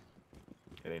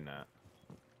 It ain't not.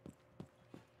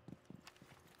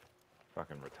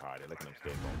 Fucking retarded. Look at them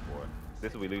still going for it.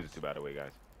 This is what we lose it to, by the way,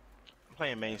 guys. I'm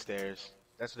playing main stairs.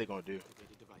 That's what they gonna do.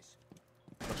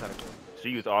 I'm trying to go. She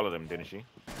used all of them, didn't she?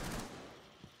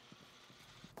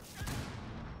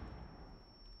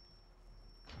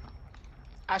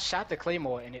 I shot the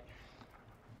claymore in it.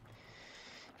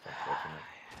 Unfortunate.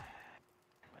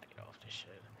 I'm gonna get off this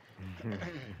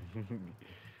shit.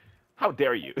 How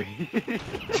dare you?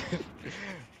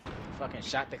 Fucking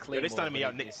shot the Yo, claymore. they starting me but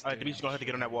out, it Nick. gets Alright, Demetrius, through. you're gonna have to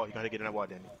get on that wall. You're gonna have to get on that wall,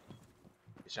 Danny.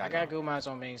 I got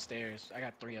Gumas on main stairs. I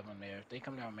got 3 of them there. If they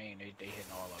come down main, they hitting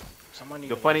all of them. Someone need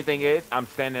The to funny watch- thing is, I'm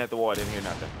standing at the wall, I didn't hear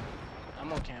nothing.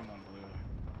 I'm on cam on blue.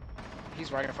 He's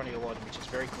right in front of your wall, which is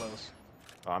very close.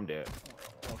 Oh, I'm dead.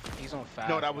 He's on 5.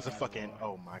 No, that was a behind the fucking.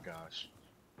 wall. Oh my gosh.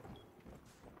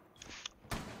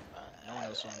 No one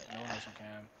else on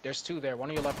cam. There's two there. One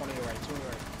on your left, one on your right. Two on your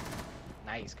right.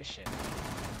 Nice, good shit.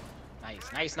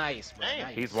 Nice, bro.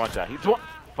 Nice. He's one shot. He's one.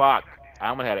 Fuck.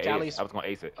 I'm gonna have an ace. Callie's- I was gonna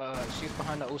ace it. She's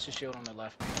behind the ocean shield on the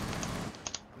left.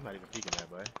 I'm not even peeking that,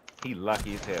 boy. He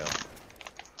lucky as hell.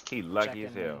 He lucky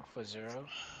as Checking hell. for zero.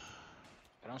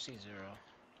 I don't see zero.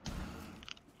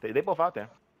 They both out there.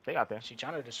 They out there. She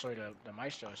trying to destroy the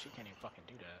maestro. She can't even fucking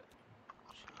do that.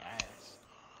 She ass.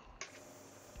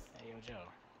 Hey, yo, Joe.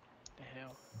 The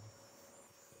hell?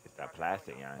 It's that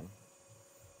plastic, young.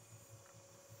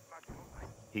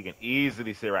 He can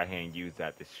easily sit right here and use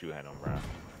that to shoot at him, bro.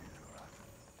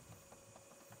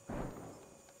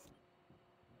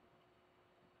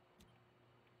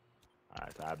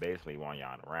 Alright, so I basically want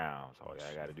y'all in the round. So all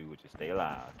y'all gotta do is just stay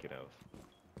alive, kiddos.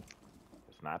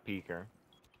 It's not peeker.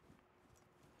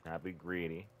 Not be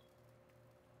greedy.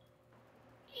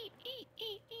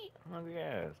 Oh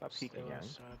yeah, stop peeking, Still young.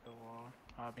 outside the wall.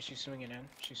 But she's swinging in.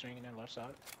 She's swinging in left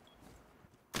side.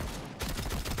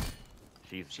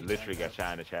 She's She literally backed got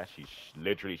shot in the chest. She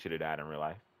literally should have died in real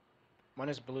life. One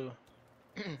is blue.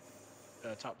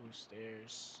 Top blue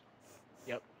stairs.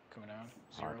 Yep, coming down.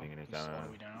 Zero. Hard thinking is He's all down.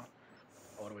 the way down.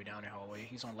 All the way down the hallway.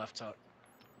 He's on left top.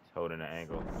 He's holding the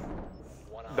angle.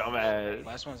 One on Dumbass.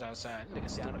 Last one's outside. Nigga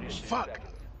still this shit. Fuck.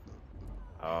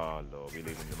 Oh lord, we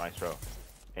leaving the maestro.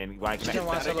 And why She can didn't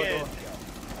want I? to again. door.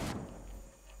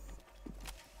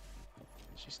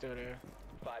 She's still there.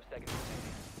 5 seconds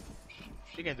remaining.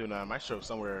 She can't do nothing. My show's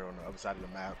somewhere on the other side of the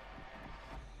map.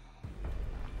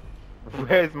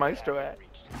 Where's maestro at?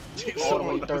 She's All the somewhere way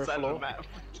on the other third side of floor. the map.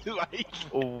 Like,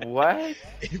 What?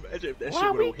 imagine if that Why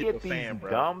shit we would hit get the these fan, bro.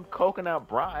 dumb coconut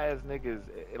bra ass niggas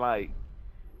like?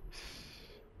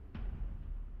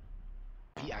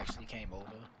 He actually came over.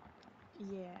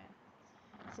 Yeah.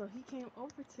 So he came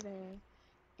over today,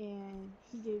 and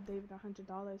he gave David $100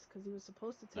 because he was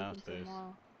supposed to take him to Downstairs. the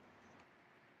mall.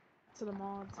 To the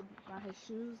mall to buy his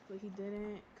shoes, but he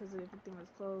didn't because everything was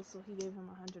closed. So he gave him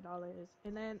 $100,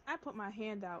 and then I put my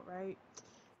hand out. Right,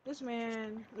 this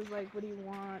man was like, "What do you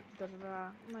want?" Da da da.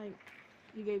 I'm like,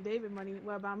 "You gave David money.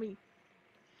 What about me?"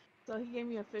 So he gave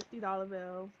me a $50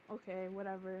 bill. Okay,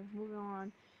 whatever. Moving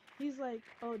on. He's like,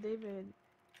 "Oh, David,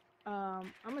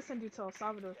 I'm gonna send you to El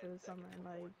Salvador for the summer, and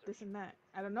like this and that."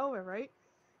 Out of nowhere, right?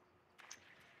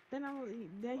 Then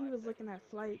he was looking at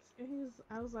flights, and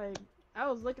I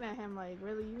was looking at him like,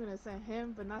 really, you gonna send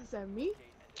him but not send me?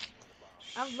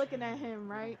 I'm looking at him,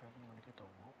 right?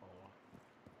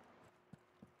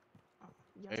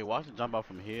 Hey, watch it jump out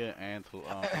from here and to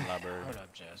library. Hold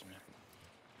up, Jasmine.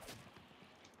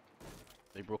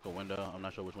 They broke a window. I'm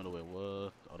not sure which window it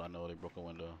was. All I know, they broke a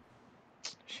window.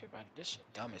 Shit, bro, this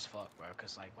shit dumb as fuck, bro.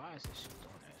 Cause like, why is this shit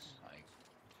doing this? Like,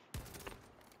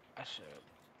 I should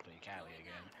play Cali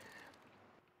again.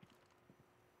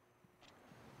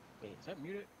 Wait, is that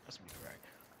muted? That's muted,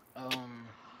 right?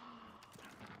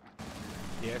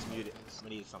 Yeah, it's muted. We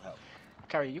need some help.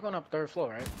 Kyrie, you going up third floor,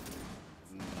 right?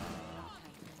 Nah.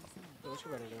 What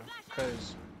you gotta do?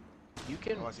 Cause you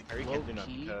can No, I see Curry low can't do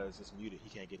nothing key. because it's muted. He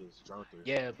can't get his drone through.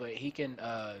 Yeah, but he can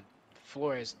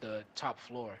floor is the top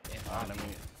floor in Alright, lobby.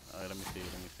 let me see.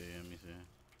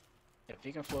 If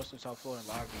he can floor to the top floor in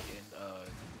lobby and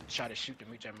try to shoot the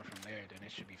meat jammer from there, then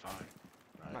it should be fine.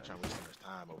 I'm not trying to waste too much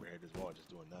time over here at this wall just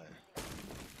doing nothing.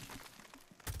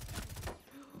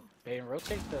 Hey, and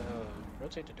rotate the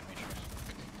Demetrius.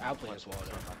 I'll play this wall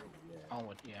though. I don't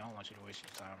want you to waste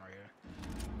your time right here.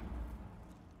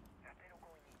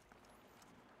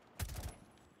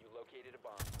 You located a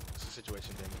bomb. What's the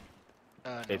situation, Demi?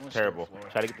 No It's one's terrible. third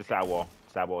floor. Try to get the sidewall.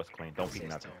 Sidewall is clean. Don't This peek is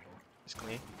nothing. terrible. It's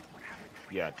clean?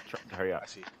 Yeah, hurry up. I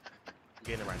see. I'm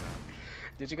getting it right now.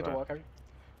 Did you get the Right. wall, Kyrie?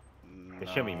 It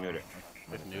should be muted.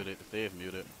 It's muted. The stay is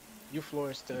muted. You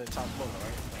floor is the top floor,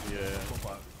 right?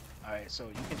 Yeah. Alright, so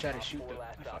you can try to Op shoot 4 the.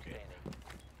 last stop Fuck it. standing.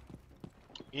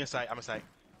 You inside. I'm inside.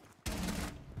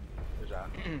 Good job.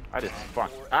 I just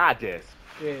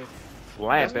Yeah.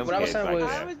 slammed them What I was kids saying like was,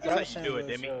 that. I was what I was That's how you saying do it,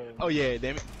 was, Demi. Oh yeah,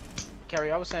 Demi.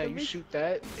 Carrie, I was saying you shoot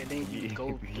that and then you Yeah,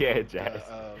 go yeah, the Jazz.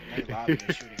 main lobby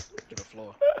and shoot it to the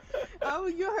floor. Oh,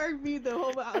 you heard me the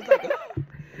whole. I was like,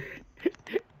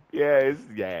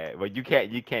 Yeah, but you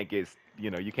can't get,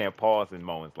 you can't pause in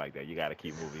moments like that. You gotta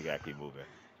keep moving.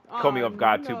 Call me "Aw, off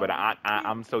guard too, no." but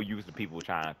I'm so used to people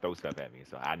trying to throw stuff at me,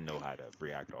 so I know how to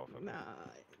react off of Nah,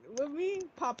 with me,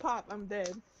 pop, I'm dead.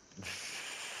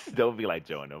 it. Don't be like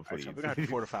Joe, no, Alright, please. so we're gonna have to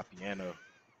fortify piano.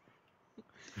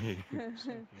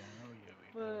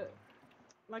 But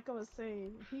like I was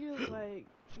saying, he was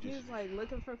like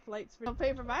looking for flights for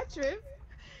pay for my trip,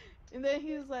 and then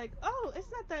he was like, "Oh, it's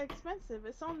not that expensive.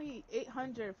 It's only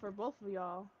 $800 for both of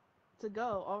y'all to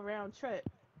go all round trip."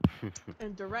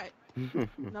 and direct.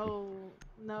 No,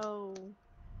 no,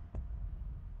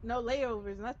 no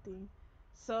layovers, nothing.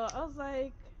 So I was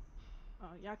like,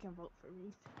 oh, y'all can vote for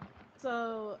me.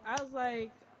 So I was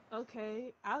like,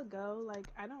 okay, I'll go. Like,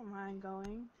 I don't mind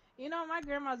going. You know, my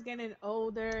grandma's getting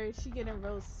older. She getting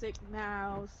real sick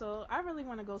now. So I really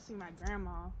want to go see my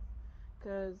grandma.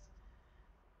 Because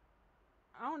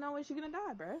I don't know when she's going to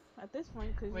die, bruh. At this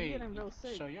point, because she's Wait, getting real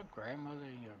sick. so your grandmother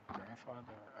and your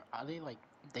grandfather, are they like,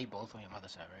 they both on your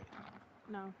mother's side, right?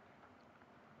 No.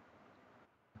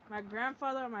 My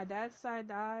grandfather on my dad's side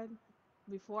died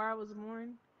before I was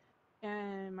born.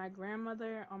 And my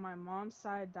grandmother on my mom's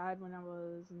side died when I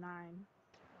was 9.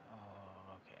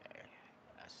 Oh, okay.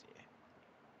 I see.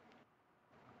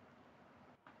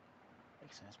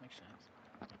 Makes sense, makes sense.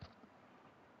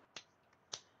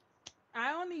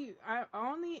 I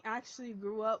only actually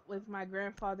grew up with my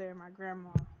grandfather and my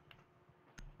grandma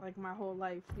like my whole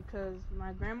life because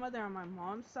my grandmother on my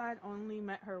mom's side only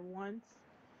met her once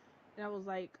and I was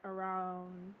like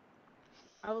around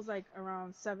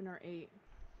 7 or 8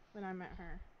 when I met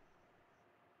her.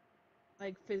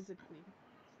 Like physically.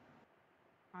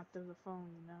 Not through the phone,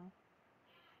 you know.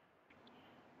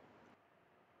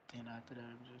 And after that,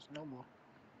 it was just no more.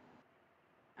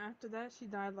 After that she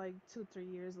died like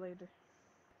 2-3 years later.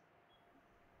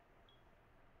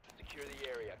 Secure the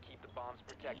area. Keep the bombs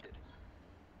protected.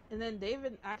 And then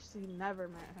David actually never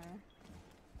met her.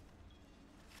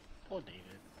 Poor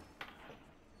David.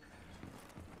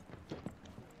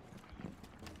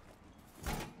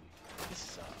 This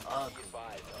is a ugly,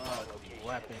 ugly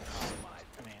weapon.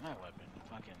 I mean, not weapon.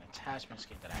 Fucking attachment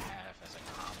skin that I have as a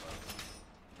combo.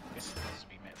 This is supposed to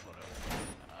be meant for the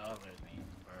other thing,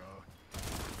 bro.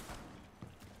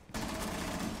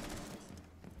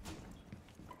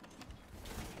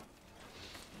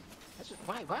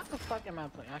 Why the fuck am I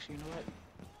playing? Actually, you know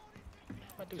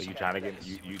what? So you trying to get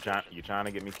you trying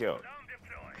to get me killed?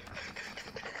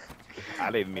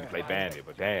 I didn't mean to play bandit,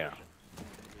 but damn.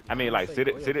 I mean, like sit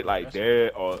it like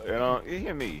dead, or you know, you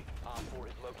hear me? Op 4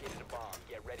 has located a bomb.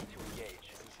 Get ready to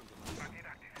engage.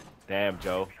 Damn,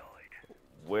 Joe.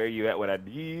 Where you at when I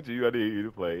need you? I need you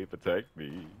to play. Protect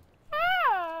me.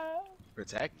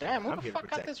 Protect? Damn, who I'm the here to fuck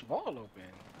got protect. this wall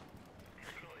open?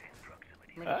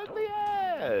 Ugly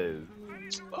ass.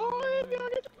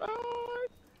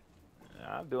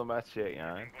 I'm doing my shit,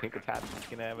 young. Pink attachment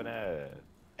skin having ass.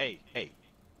 Hey,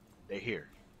 they here.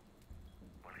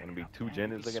 Wanna be two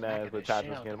genders looking ass with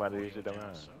attachment skin about this shit, don't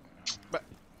I? But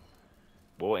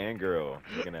Boy and girl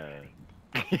looking ass.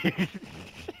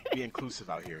 be inclusive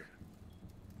out here.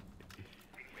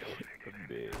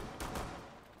 Big.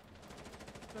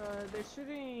 They're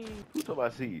shooting. Who talking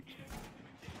about Siege?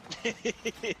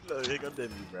 Look, they gonna me,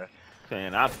 bro.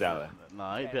 Saying I'm styling.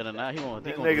 Nah, he better not. He won't.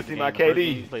 This He nigga see my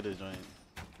KD. Play this joint.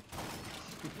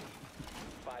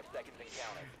 5 seconds and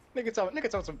counting. Nigga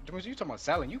talking some. You talking about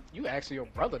selling? You asking your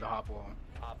brother to hop on?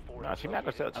 Op 4 Nah, has she not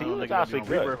gonna located sell. a She bomb. was actually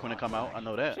good. Rebirth when it come out. I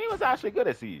know that. She was actually good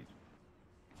at Siege.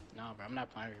 Nah, bro, I'm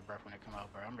not playing Rebirth when it come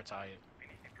out, bro. I'm retired.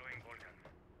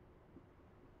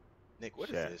 Nick, what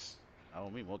is Shit. this? I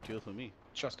don't mean more kills for me.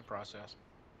 Trust the process.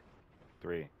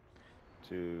 3,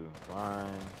 2, 1.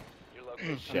 Your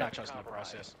location I'm not trusting the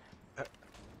compromised. process.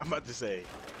 I'm about to say.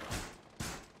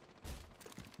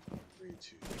 3,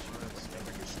 2,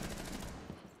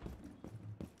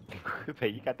 1. Hey,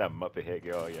 you got that Muppet head,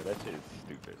 girl. Yeah, that shit is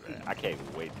stupid, man. I can't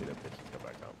wait till the pictures come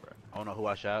back out, bro. I don't know who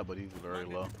I shot, but he's very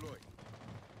low.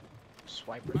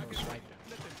 Swipe it, no swipe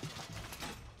it.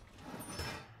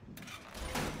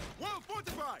 Well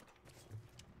fortified.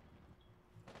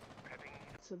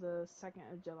 To the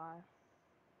 2nd of July.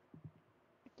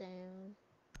 Damn.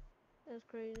 That's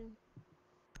crazy.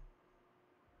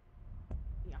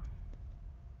 Yeah.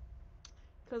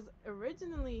 Because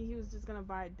originally he was just going to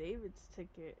buy David's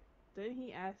ticket. Then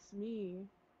he asked me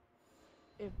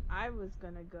if I was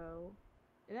going to go.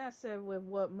 And I said, with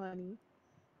what money?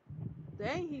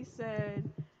 Then he said,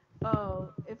 oh,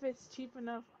 if it's cheap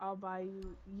enough, I'll buy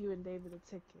you and David a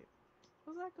ticket. I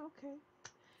was like, okay.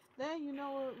 Then, you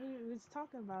know what, we was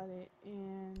talking about it,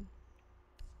 and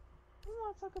we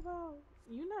want to talk about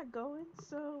you not going,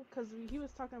 so, because he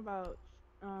was talking about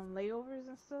layovers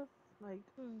and stuff, like,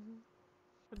 for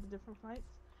the different flights.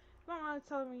 My mom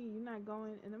told me you're not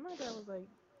going, and then my dad was like,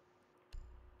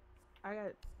 I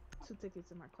got 2 tickets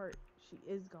in my cart. She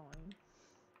is going.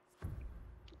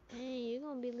 Hey, you're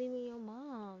gonna be leaving your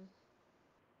mom.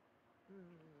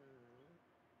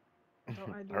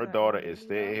 Don't I do Her that daughter already, is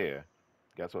still though? here.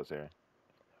 Guess what, Sarah?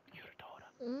 You're the daughter.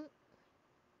 Mm.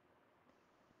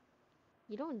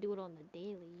 You don't do it on the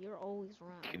daily. You're always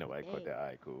around. You know, I every quit day. that.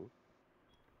 Alright, cool.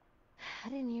 I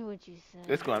didn't hear what you said.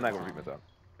 It's cool. I'm not gonna repeat myself.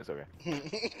 It's okay.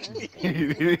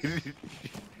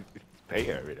 Pay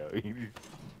her, you know.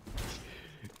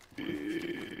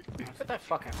 Put that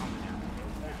fucking arm down.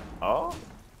 Oh.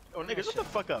 Oh, nigga, shut the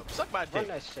fuck up. Suck my Run dick.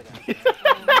 that shit out.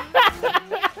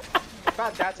 If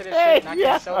I die to this Hey, shit and I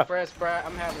yeah. get so fresh, bruh,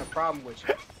 I'm having a problem with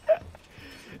you.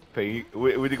 Pay.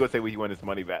 What you gonna say when you want his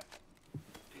money back?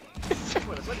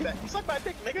 Suck my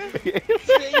dick, nigga.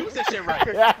 Yeah, use that shit right.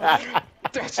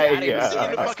 Hey, You seen the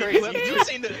yeah. fucking clip? You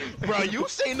seen the, bro? You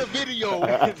seen the video?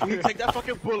 When you take that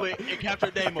fucking bullet and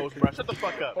capture Deimos, bro. Shut the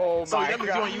fuck up. Oh So my that means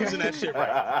you God. ain't using that shit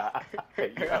right.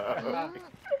 Yeah.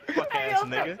 Fuck ass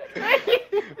nigga.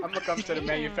 I'm gonna come to the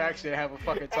manufacturer and have a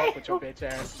fucking talk with your bitch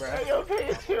ass, bruh. Hey, yo,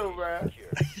 Pay, chill, bruh.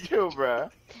 Chill, bruh.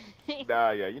 Nah,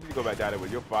 yeah, you need to go back down there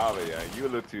with your father, yeah. You a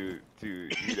little too, you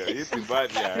know, you're too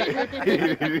much,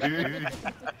 yeah.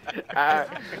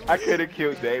 I could have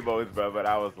killed Deimos, bro, but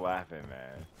I was laughing,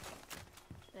 man.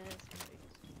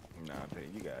 Nah, Pay,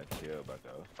 you gotta chill,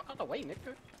 bucko. Fuck out the way,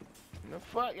 nigga. The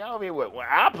fuck, y'all mean what? Where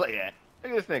I play at?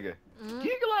 Look at this nigga.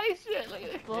 Giggle like shit. Look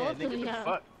at this. Both Yeah, of nigga, the y'all.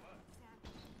 fuck.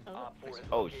 Op 4 has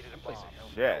Oh, located a bomb.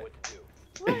 shit. Know what to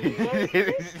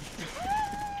do.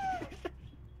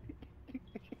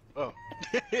 Oh.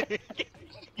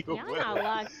 Y'all not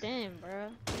locked in, bro.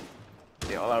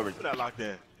 Yeah, all I was. We're not locked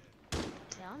in.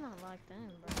 Y'all not locked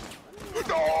in, bro.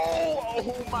 No!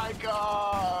 Oh my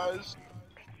gosh!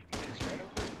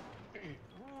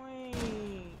 Wait.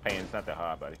 Paying, it's not that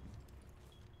hard, buddy.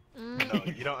 No,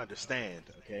 you don't understand,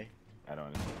 okay? I don't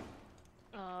understand.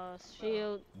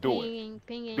 Shield. Do it. Pinging,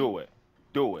 pinging. Do it.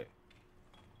 Do it.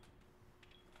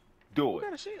 Do Who it.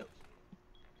 got a shield?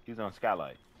 He's on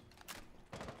Skylight.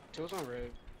 Two's on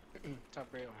red. Top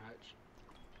red on hatch.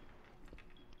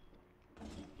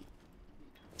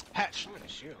 Hatch. I'm gonna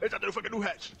shoot. It's not the fucking new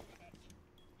hatch.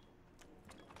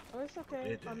 Oh, it's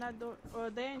okay. It On that door. Oh,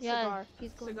 they ain't Yeah, cigar.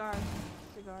 he's going. Cigar.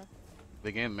 Cigar.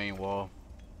 They get main wall.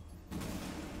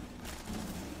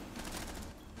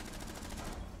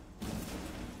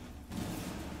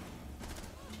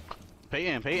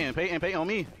 Pay on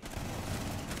me.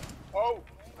 Oh!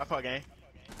 I fuck gang.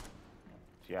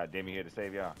 See how Demi here to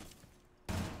save y'all.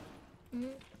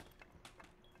 Mhm.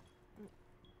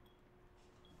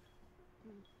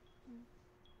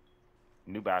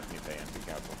 New balcony paying. Be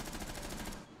careful.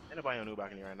 Ain't nobody on new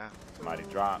balcony right now. Somebody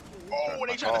drop. Oh,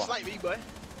 they trying to snipe me, boy.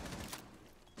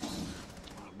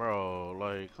 Bro,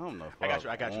 like, come the fuck I got you,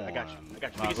 I got you, I got you, I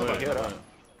got you. Nah, Get go somebody ahead, hit go up.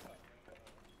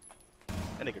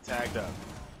 That nigga tagged up.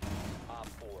 Op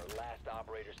 4, last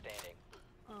operator standing.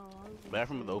 Oh, I was gonna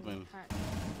Bathroom is say open. hatch,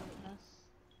 but that's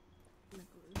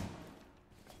Nicholas.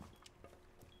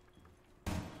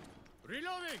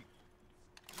 Reloading!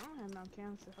 I don't have no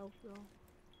cams to help though.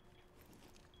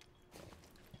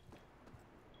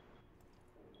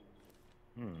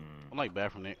 I'm like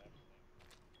bad from Nick.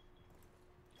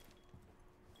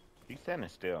 He's standing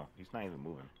still. He's not even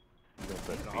moving. He's gonna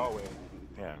put In the feet. hallway.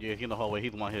 Yeah. Yeah, he's in the hallway.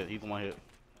 He's the one hit. He's the one hit.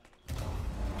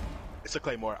 It's a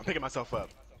Claymore. I'm picking myself up.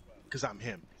 Because I'm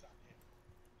him.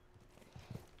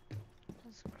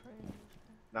 That's crazy.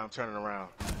 Now I'm turning around.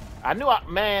 I knew,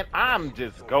 man, I'm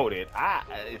just goated.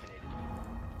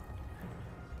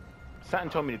 Something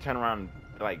told me to turn around.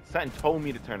 Like, something told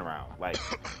me to turn around. Like,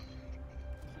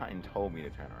 something told me to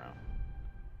turn around.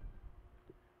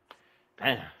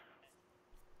 Damn.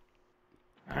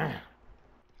 Okay.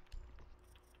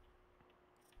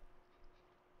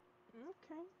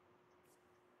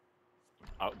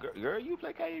 Oh, girl, you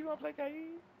play KE? You wanna play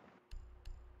KE?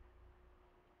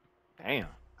 Damn.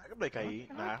 I can play KE.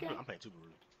 Nah, Okay. I'm playing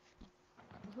Tubaru.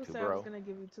 Who Two said I bro. was gonna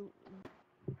give you two?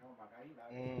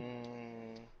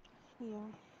 Yeah.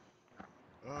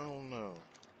 I don't know.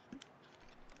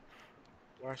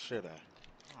 Why should I?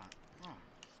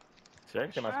 Sure,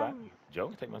 take my spot. Um, Joe,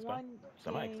 can take my spot. one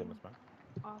Somebody can take my game spot.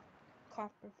 off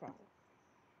copper 5.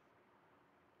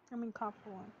 I mean copper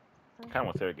 1. I kind of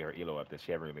want Sarah to get her elo up there.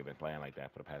 She hasn't really been playing like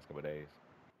that for the past couple of days.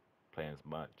 Playing as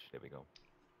much. There we go.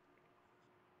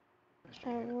 I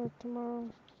work tomorrow.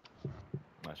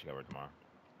 No, she got work tomorrow.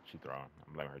 She throwing.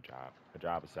 I'm blaming her job. Her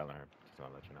job is selling her. Just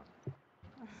want to let you know.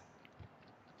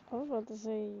 I was about to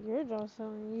say your job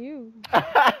selling you.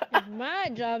 If my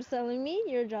job selling me,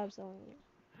 your job selling you.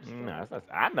 No, it's not,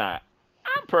 I'm not.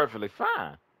 I'm perfectly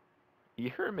fine. You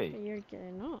hear me? But you're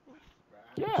getting off.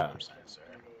 Yeah.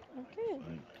 Okay.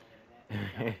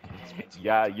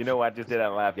 Y'all, you know what I just did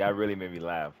that laugh? Y'all really made me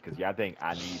laugh because y'all think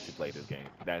I need to play this game.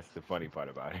 That's the funny part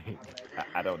about it.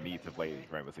 I don't need to play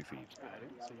Rainbow Six Siege.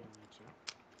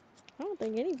 I don't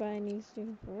think anybody needs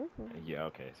to. For real. Yeah,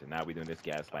 okay. So now we doing this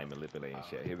gaslight manipulating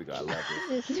shit. Here we go. I love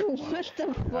this. What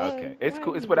the fuck? Okay, it's Why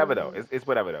cool. are It's you whatever doing though. this? It's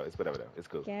whatever though. It's whatever though. It's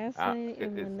cool. Gaslighting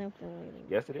and it's- manipulating.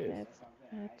 Yes, it is. That's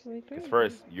actually Because crazy.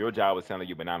 first, your job was telling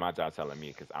you, but now my job telling me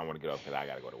because I want to get off because I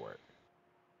gotta go to work.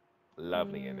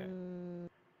 Lovely, in it?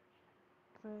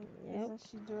 But Yep. isn't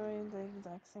she doing the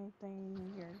exact same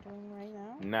thing you're doing right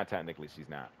now? Not technically, she's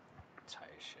not. Tight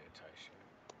shit, tight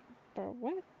shit. Bro,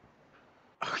 what?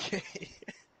 Okay.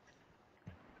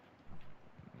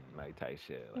 Like tight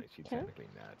shit. Like she Okay. technically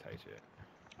not tight shit.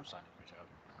 I'm signing for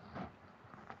a job.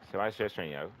 So I share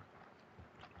string yo. I got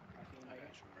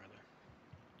you, brother.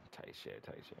 Tight shit,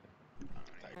 tight shit.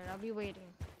 Alright, I'll be waiting.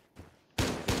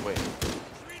 Wait.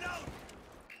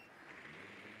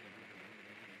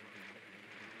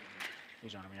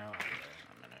 He's on me out.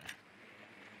 I'm in there.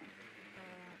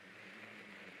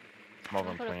 Smoke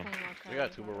them clean. They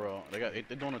got tuber roll. They're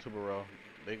doing a tuber roll.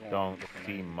 They gonna Don't look for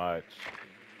see names. much.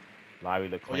 Lobby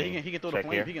look Oh yeah, clean. he can throw the Check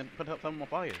flame. here. He can put them on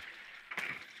fire.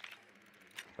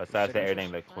 Besides that, Check everything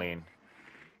upstairs. look clean.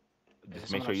 Is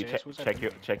Just there make sure you someone upstairs? Who's check that your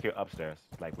doing? check your upstairs.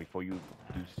 Like before you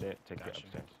do shit, check your Gotcha.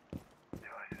 upstairs.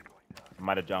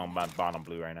 Might have jumped by bottom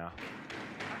blue right now.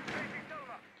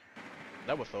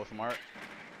 That was so smart.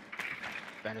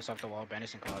 Bandits off the wall,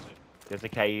 bandits in closet. There's a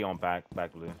KE on back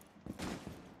blue.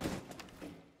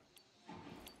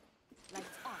 Lights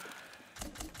on.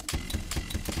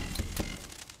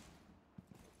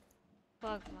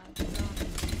 Fuck my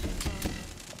phone.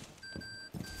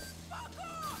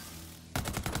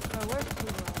 Bro, where's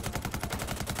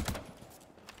Tuba?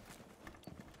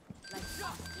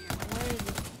 Where is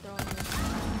this throwing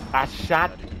this?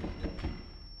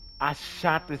 I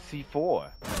shot the C4.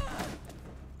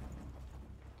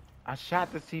 I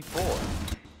shot the C4.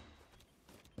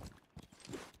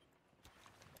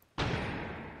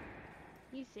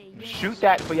 You say you Shoot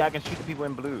that so y'all can shoot the people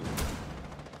in blue.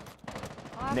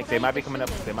 Oh, I Nick, forgot they you might be could coming up.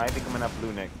 shoot it. They might be coming up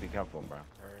blue, Nick. Be careful, bro.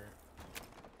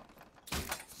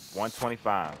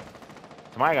 125.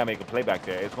 Somebody gotta make a play back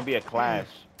there. It's gonna be a clash.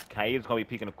 Kaid's gonna be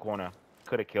peeking the corner.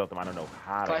 Could have killed him. I don't know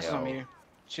how the Clash is on hell. me.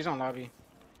 She's on lobby.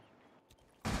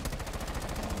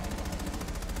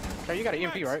 Okay, you got an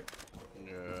EMP, right?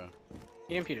 Yeah.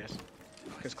 EMP this.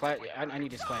 Cause Clash, I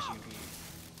need this Clash EMP.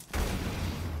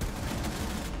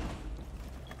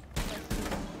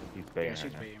 He's baiting Yeah,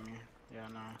 she's her. baiting me. Yeah,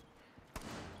 no.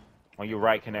 On your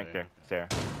right connector, Sarah.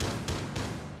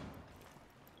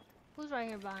 Who's right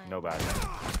here behind? Nobody.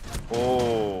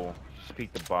 Oh, she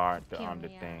peeked the bar, the Kill the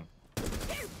me, thing.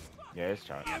 Yeah, it's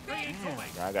Charlie. Yeah,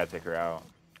 I gotta take her out.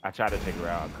 I tried to take her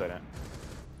out, I couldn't.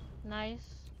 Nice.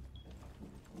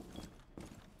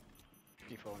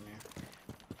 Default me.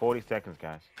 40 seconds,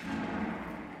 guys.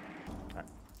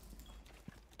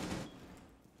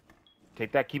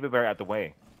 Take that keep it bear out the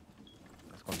way.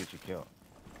 That's gonna get you killed.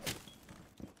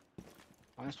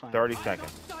 Mine's fine. 30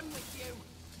 seconds.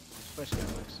 Push that,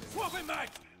 let's see. Swapping back.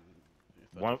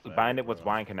 One bind it was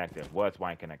wine connector. Was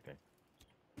wine connector.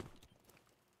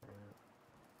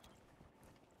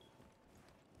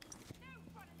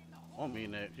 On me,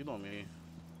 Nick. You know me.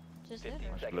 Just it.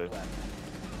 15 Blue. seconds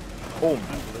left.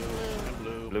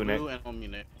 Boom. Blue, Nick. and on me,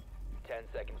 Nick. 10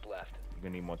 seconds left. You're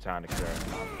gonna need more time to clear.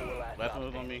 Op 4 last Last stop one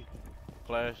was on standing. me.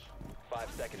 Flash.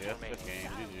 5 seconds Yeah, remaining. this game.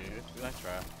 GG. It's nice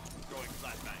try. Going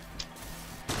flashbang.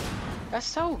 That's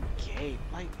so gay.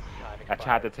 Like, Time I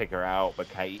tried to take her out, but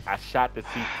I shot the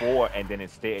C4 and then it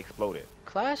still exploded.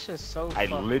 Clash is so I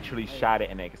fucking literally late. shot it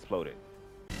and it exploded.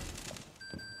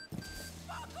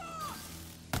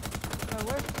 Bro,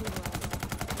 where's Tuba?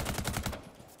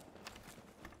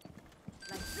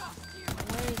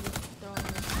 Where is this throwing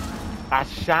this?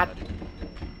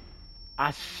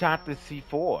 I shot the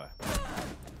C4.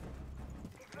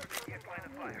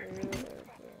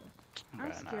 I'm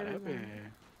Bruh, scared nah, of that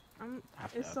them. I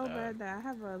It's felt so bad that I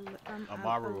have a. I'm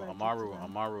Amaru, allergic to Amaru, them.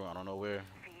 Amaru. I don't know where.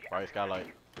 Probably Skylight.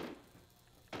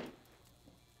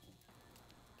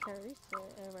 Carrie said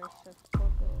everybody shut the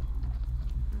fuck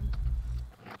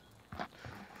up.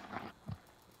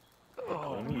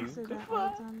 Oh, I you. say that all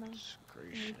the time, though.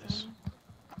 Every gracious. time.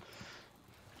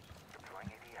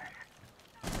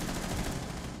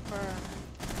 Bruh.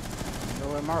 You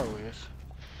know where Maru is?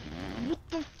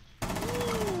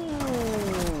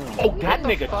 Oh, that the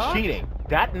nigga fuck? cheating.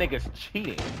 That nigga's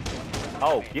cheating.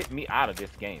 Oh, get me out of this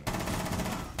game.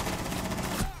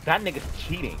 That nigga's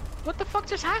cheating. What the fuck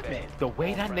just happened? The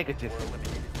way that nigga just...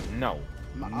 No.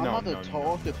 I'm No, about to no,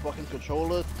 toss no. this fucking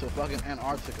controller to fucking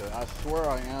Antarctica. I swear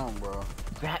I am, bro.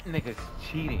 That nigga's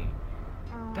cheating.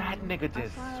 That nigga I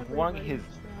just saw swung everybody his...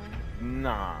 try.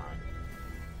 Nah.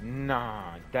 Nah.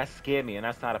 That scared me, and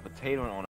that's not a potato on